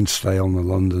a mainstay on the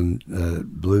London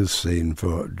blues scene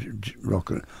for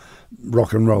rock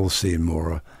and roll scene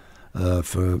more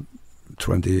for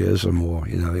 20 years or more,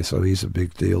 so he's a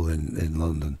big deal in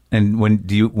London. And when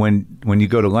you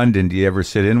go to London, do you ever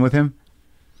sit in with him?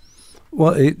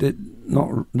 Well,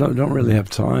 don't really have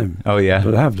time. Oh yeah,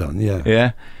 but I have done, yeah.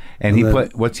 Yeah, and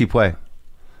what's he play?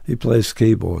 He plays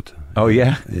keyboard. Oh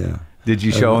yeah, yeah. Did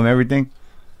you show him everything?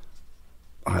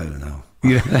 I don't know.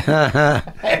 You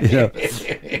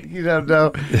don't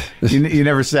know. You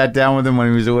never sat down with him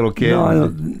when he was a little kid? No, I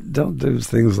don't do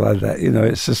things like that.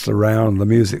 It's just around. The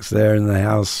music's there in the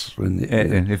house.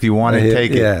 And if you want to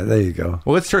take it. Yeah, there you go.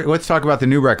 Well, let's talk about the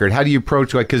new record. How do you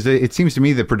approach, because it seems to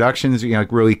me the production's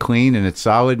really clean and it's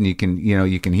solid, and you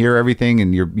can hear everything,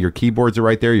 and your keyboards are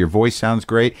right there. Your voice sounds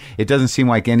great. It doesn't seem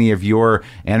like any of your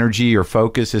energy or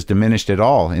focus is diminished at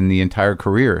all in the entire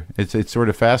career. It's sort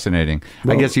of fascinating.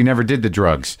 Well, I guess you never did the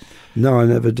drugs. No, I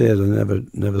never did. I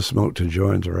never smoked a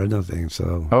joint or anything.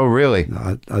 So. Oh, really?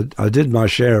 I did my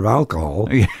share of alcohol.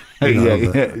 Yeah.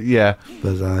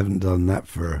 But I haven't done that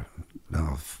for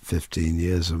 15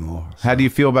 years or more. So. How do you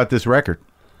feel about this record?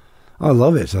 I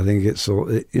love it. I think it's all.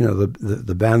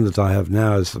 The band that I have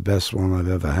now is the best one I've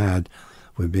ever had.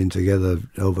 We've been together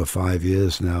over 5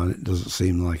 years now, and it doesn't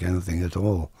seem like anything at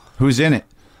all. Who's in it?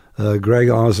 Greg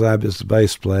Arzab is the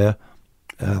bass player.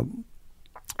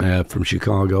 From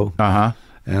Chicago,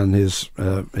 and his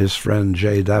friend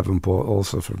Jay Davenport,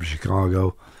 also from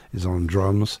Chicago, is on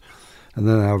drums, and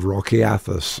then I have Rocky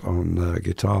Athos on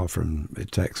guitar from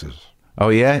Texas. Oh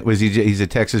yeah, he's a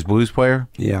Texas blues player?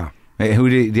 Yeah. Hey,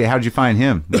 how'd you find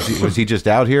him? Was he just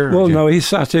out here? Well, no, he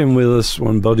sat in with us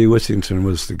when Buddy Whittington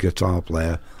was the guitar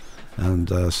player,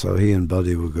 and so he and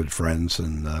Buddy were good friends,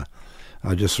 and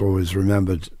I just always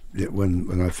remembered it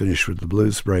when I finished with the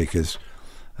Blues Breakers.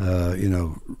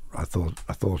 I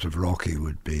thought of Rocky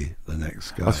would be the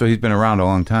next guy. Oh, so he's been around a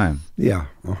long time. Yeah.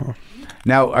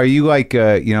 Now, are you like,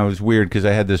 it was weird because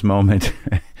I had this moment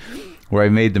where I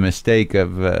made the mistake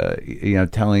of,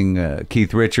 telling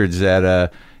Keith Richards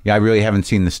that I really haven't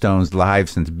seen the Stones live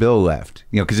since Bill left.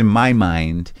 Because in my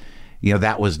mind,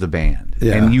 that was the band.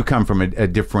 Yeah. And you come from a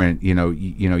different,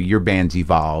 your bands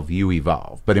evolve, you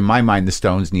evolve. But in my mind, the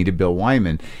Stones needed Bill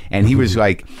Wyman. And he was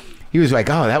like...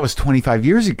 oh, that was 25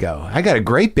 years ago. I got a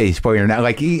great bass player now.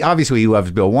 Like, he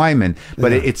loves Bill Wyman,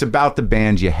 but it's about the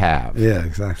band you have. Yeah,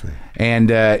 exactly.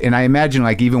 And I imagine,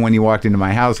 like, even when you walked into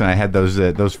my house and I had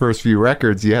those first few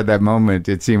records, you had that moment,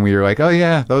 it seemed, where you're like, oh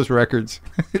yeah, those records.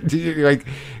 Like,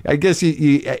 I guess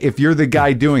if you're the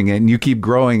guy doing it and you keep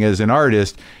growing as an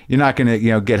artist, you're not going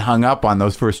to get hung up on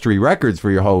those first 3 records for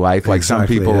your whole life, like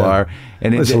exactly, some people are.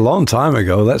 And it's a long time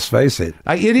ago. Let's face it.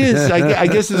 It is. I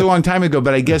guess it's a long time ago,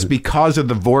 but I guess because of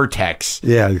the vortex.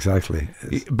 Yeah, exactly.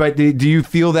 But do you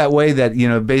feel that way? That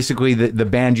basically the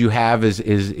band you have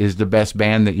is the best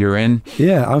band that you're in?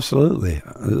 Yeah, absolutely.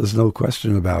 There's no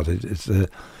question about it. It's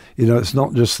it's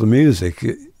not just the music.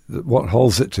 What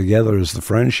holds it together is the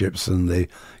friendships and the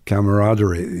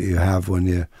camaraderie that you have when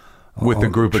you're with the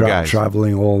group of guys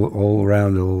traveling all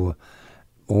around all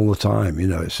the time.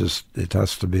 It's just, it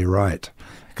has to be right,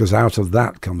 because out of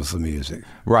that comes the music.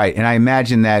 Right. And I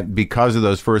imagine that because of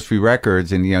those first few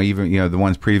records, and even the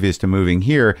ones previous to moving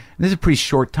here, this is a pretty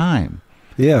short time.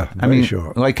 Yeah, very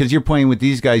short. Like, because you're playing with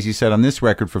these guys, you said, on this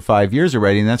record for 5 years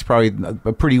already, and that's probably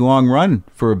a pretty long run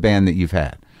for a band that you've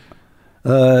had.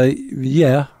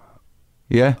 Yeah.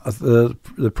 Yeah.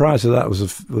 The prior to that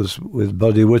was with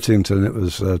Buddy Whittington. It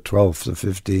was 12 to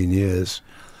 15 years,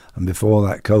 and before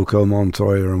that, Coco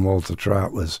Montoya and Walter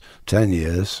Trout was 10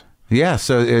 years. Yeah.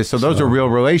 So those are real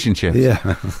relationships.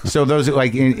 Yeah. So those,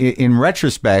 like, in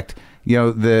retrospect,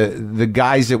 the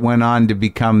guys that went on to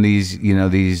become these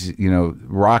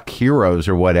rock heroes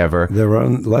or whatever. They were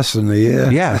on less than a year.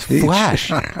 Yeah.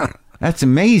 Flash. That's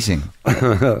amazing.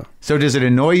 So does it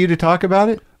annoy you to talk about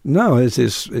it? No,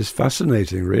 it's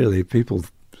fascinating, really. People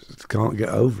can't get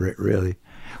over it, really.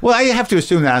 Well, I have to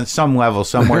assume that on some level,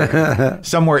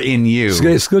 somewhere in you.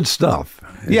 It's good stuff.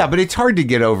 Yeah, but it's hard to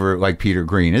get over, like, Peter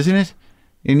Green, isn't it?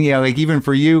 And like, even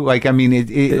for you, like, I mean,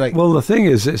 like, well, the thing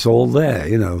is, it's all there,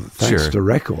 thanks to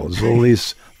records, all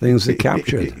these things are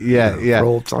captured, for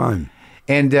all time.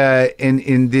 And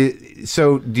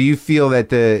so, do you feel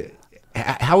that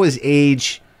how has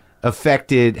age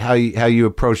affected how you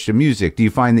approach the music? Do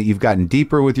you find that you've gotten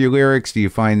deeper with your lyrics? Do you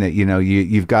find that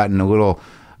you've gotten a little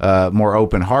more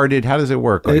open-hearted? How does it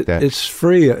work like that? It's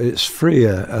freer,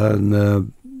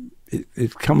 and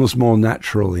it comes more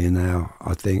naturally now,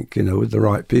 I think, with the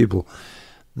right people,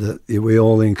 that we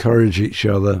all encourage each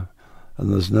other, and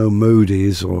there's no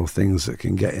moodies or things that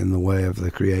can get in the way of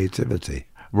the creativity.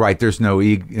 Right, there's no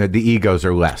the egos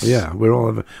are less. Yeah,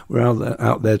 we're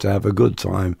out there to have a good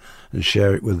time and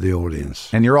share it with the audience.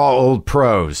 And you're all old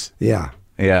pros. Yeah.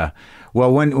 Yeah.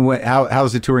 Well,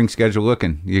 how's the touring schedule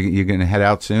looking? You going to head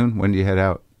out soon? When do you head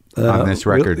out on this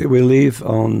record? We leave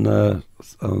on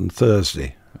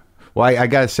Thursday. Well, I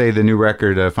got to say, the new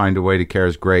record, Find a Way to Care,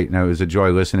 is great, and it was a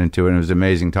joy listening to it, and it was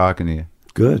amazing talking to you.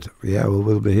 Good. Yeah,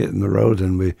 we'll be hitting the road,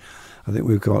 and I think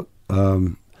we've got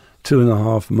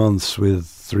 2.5 months with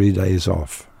 3 days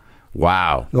off.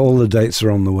 Wow. All the dates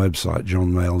are on the website,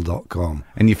 johnmayall.com.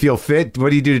 And you feel fit?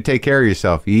 What do you do to take care of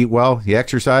yourself? You eat well? You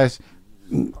exercise?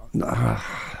 I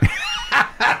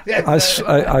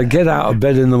get out of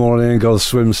bed in the morning and go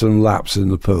swim some laps in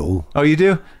the pool. Oh, you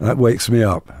do? That wakes me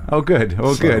up. Oh, good.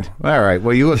 Oh, good. All right.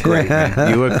 Well, you look great,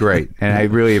 man. You look great. And I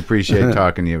really appreciate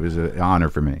talking to you. It was an honor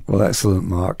for me. Well, excellent,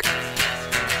 Marc.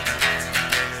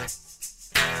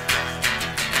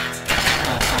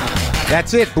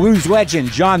 That's it. Blues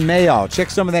legend John Mayall.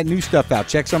 Check some of that new stuff out.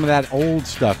 Check some of that old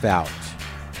stuff out.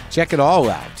 Check it all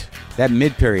out. That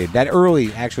mid-period, that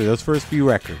early, actually, those first few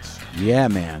records. Yeah,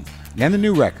 man. And the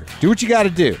new record. Do what you got to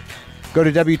do. Go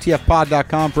to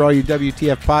WTFpod.com for all your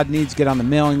WTF pod needs. Get on the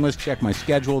mailing list. Check my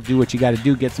schedule. Do what you got to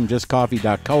do. Get some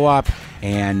justcoffee.coop.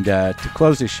 And to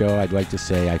close the show, I'd like to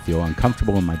say I feel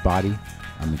uncomfortable in my body.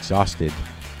 I'm exhausted.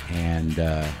 And,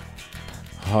 I'm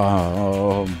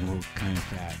kind of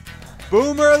fat.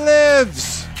 Boomer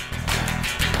lives!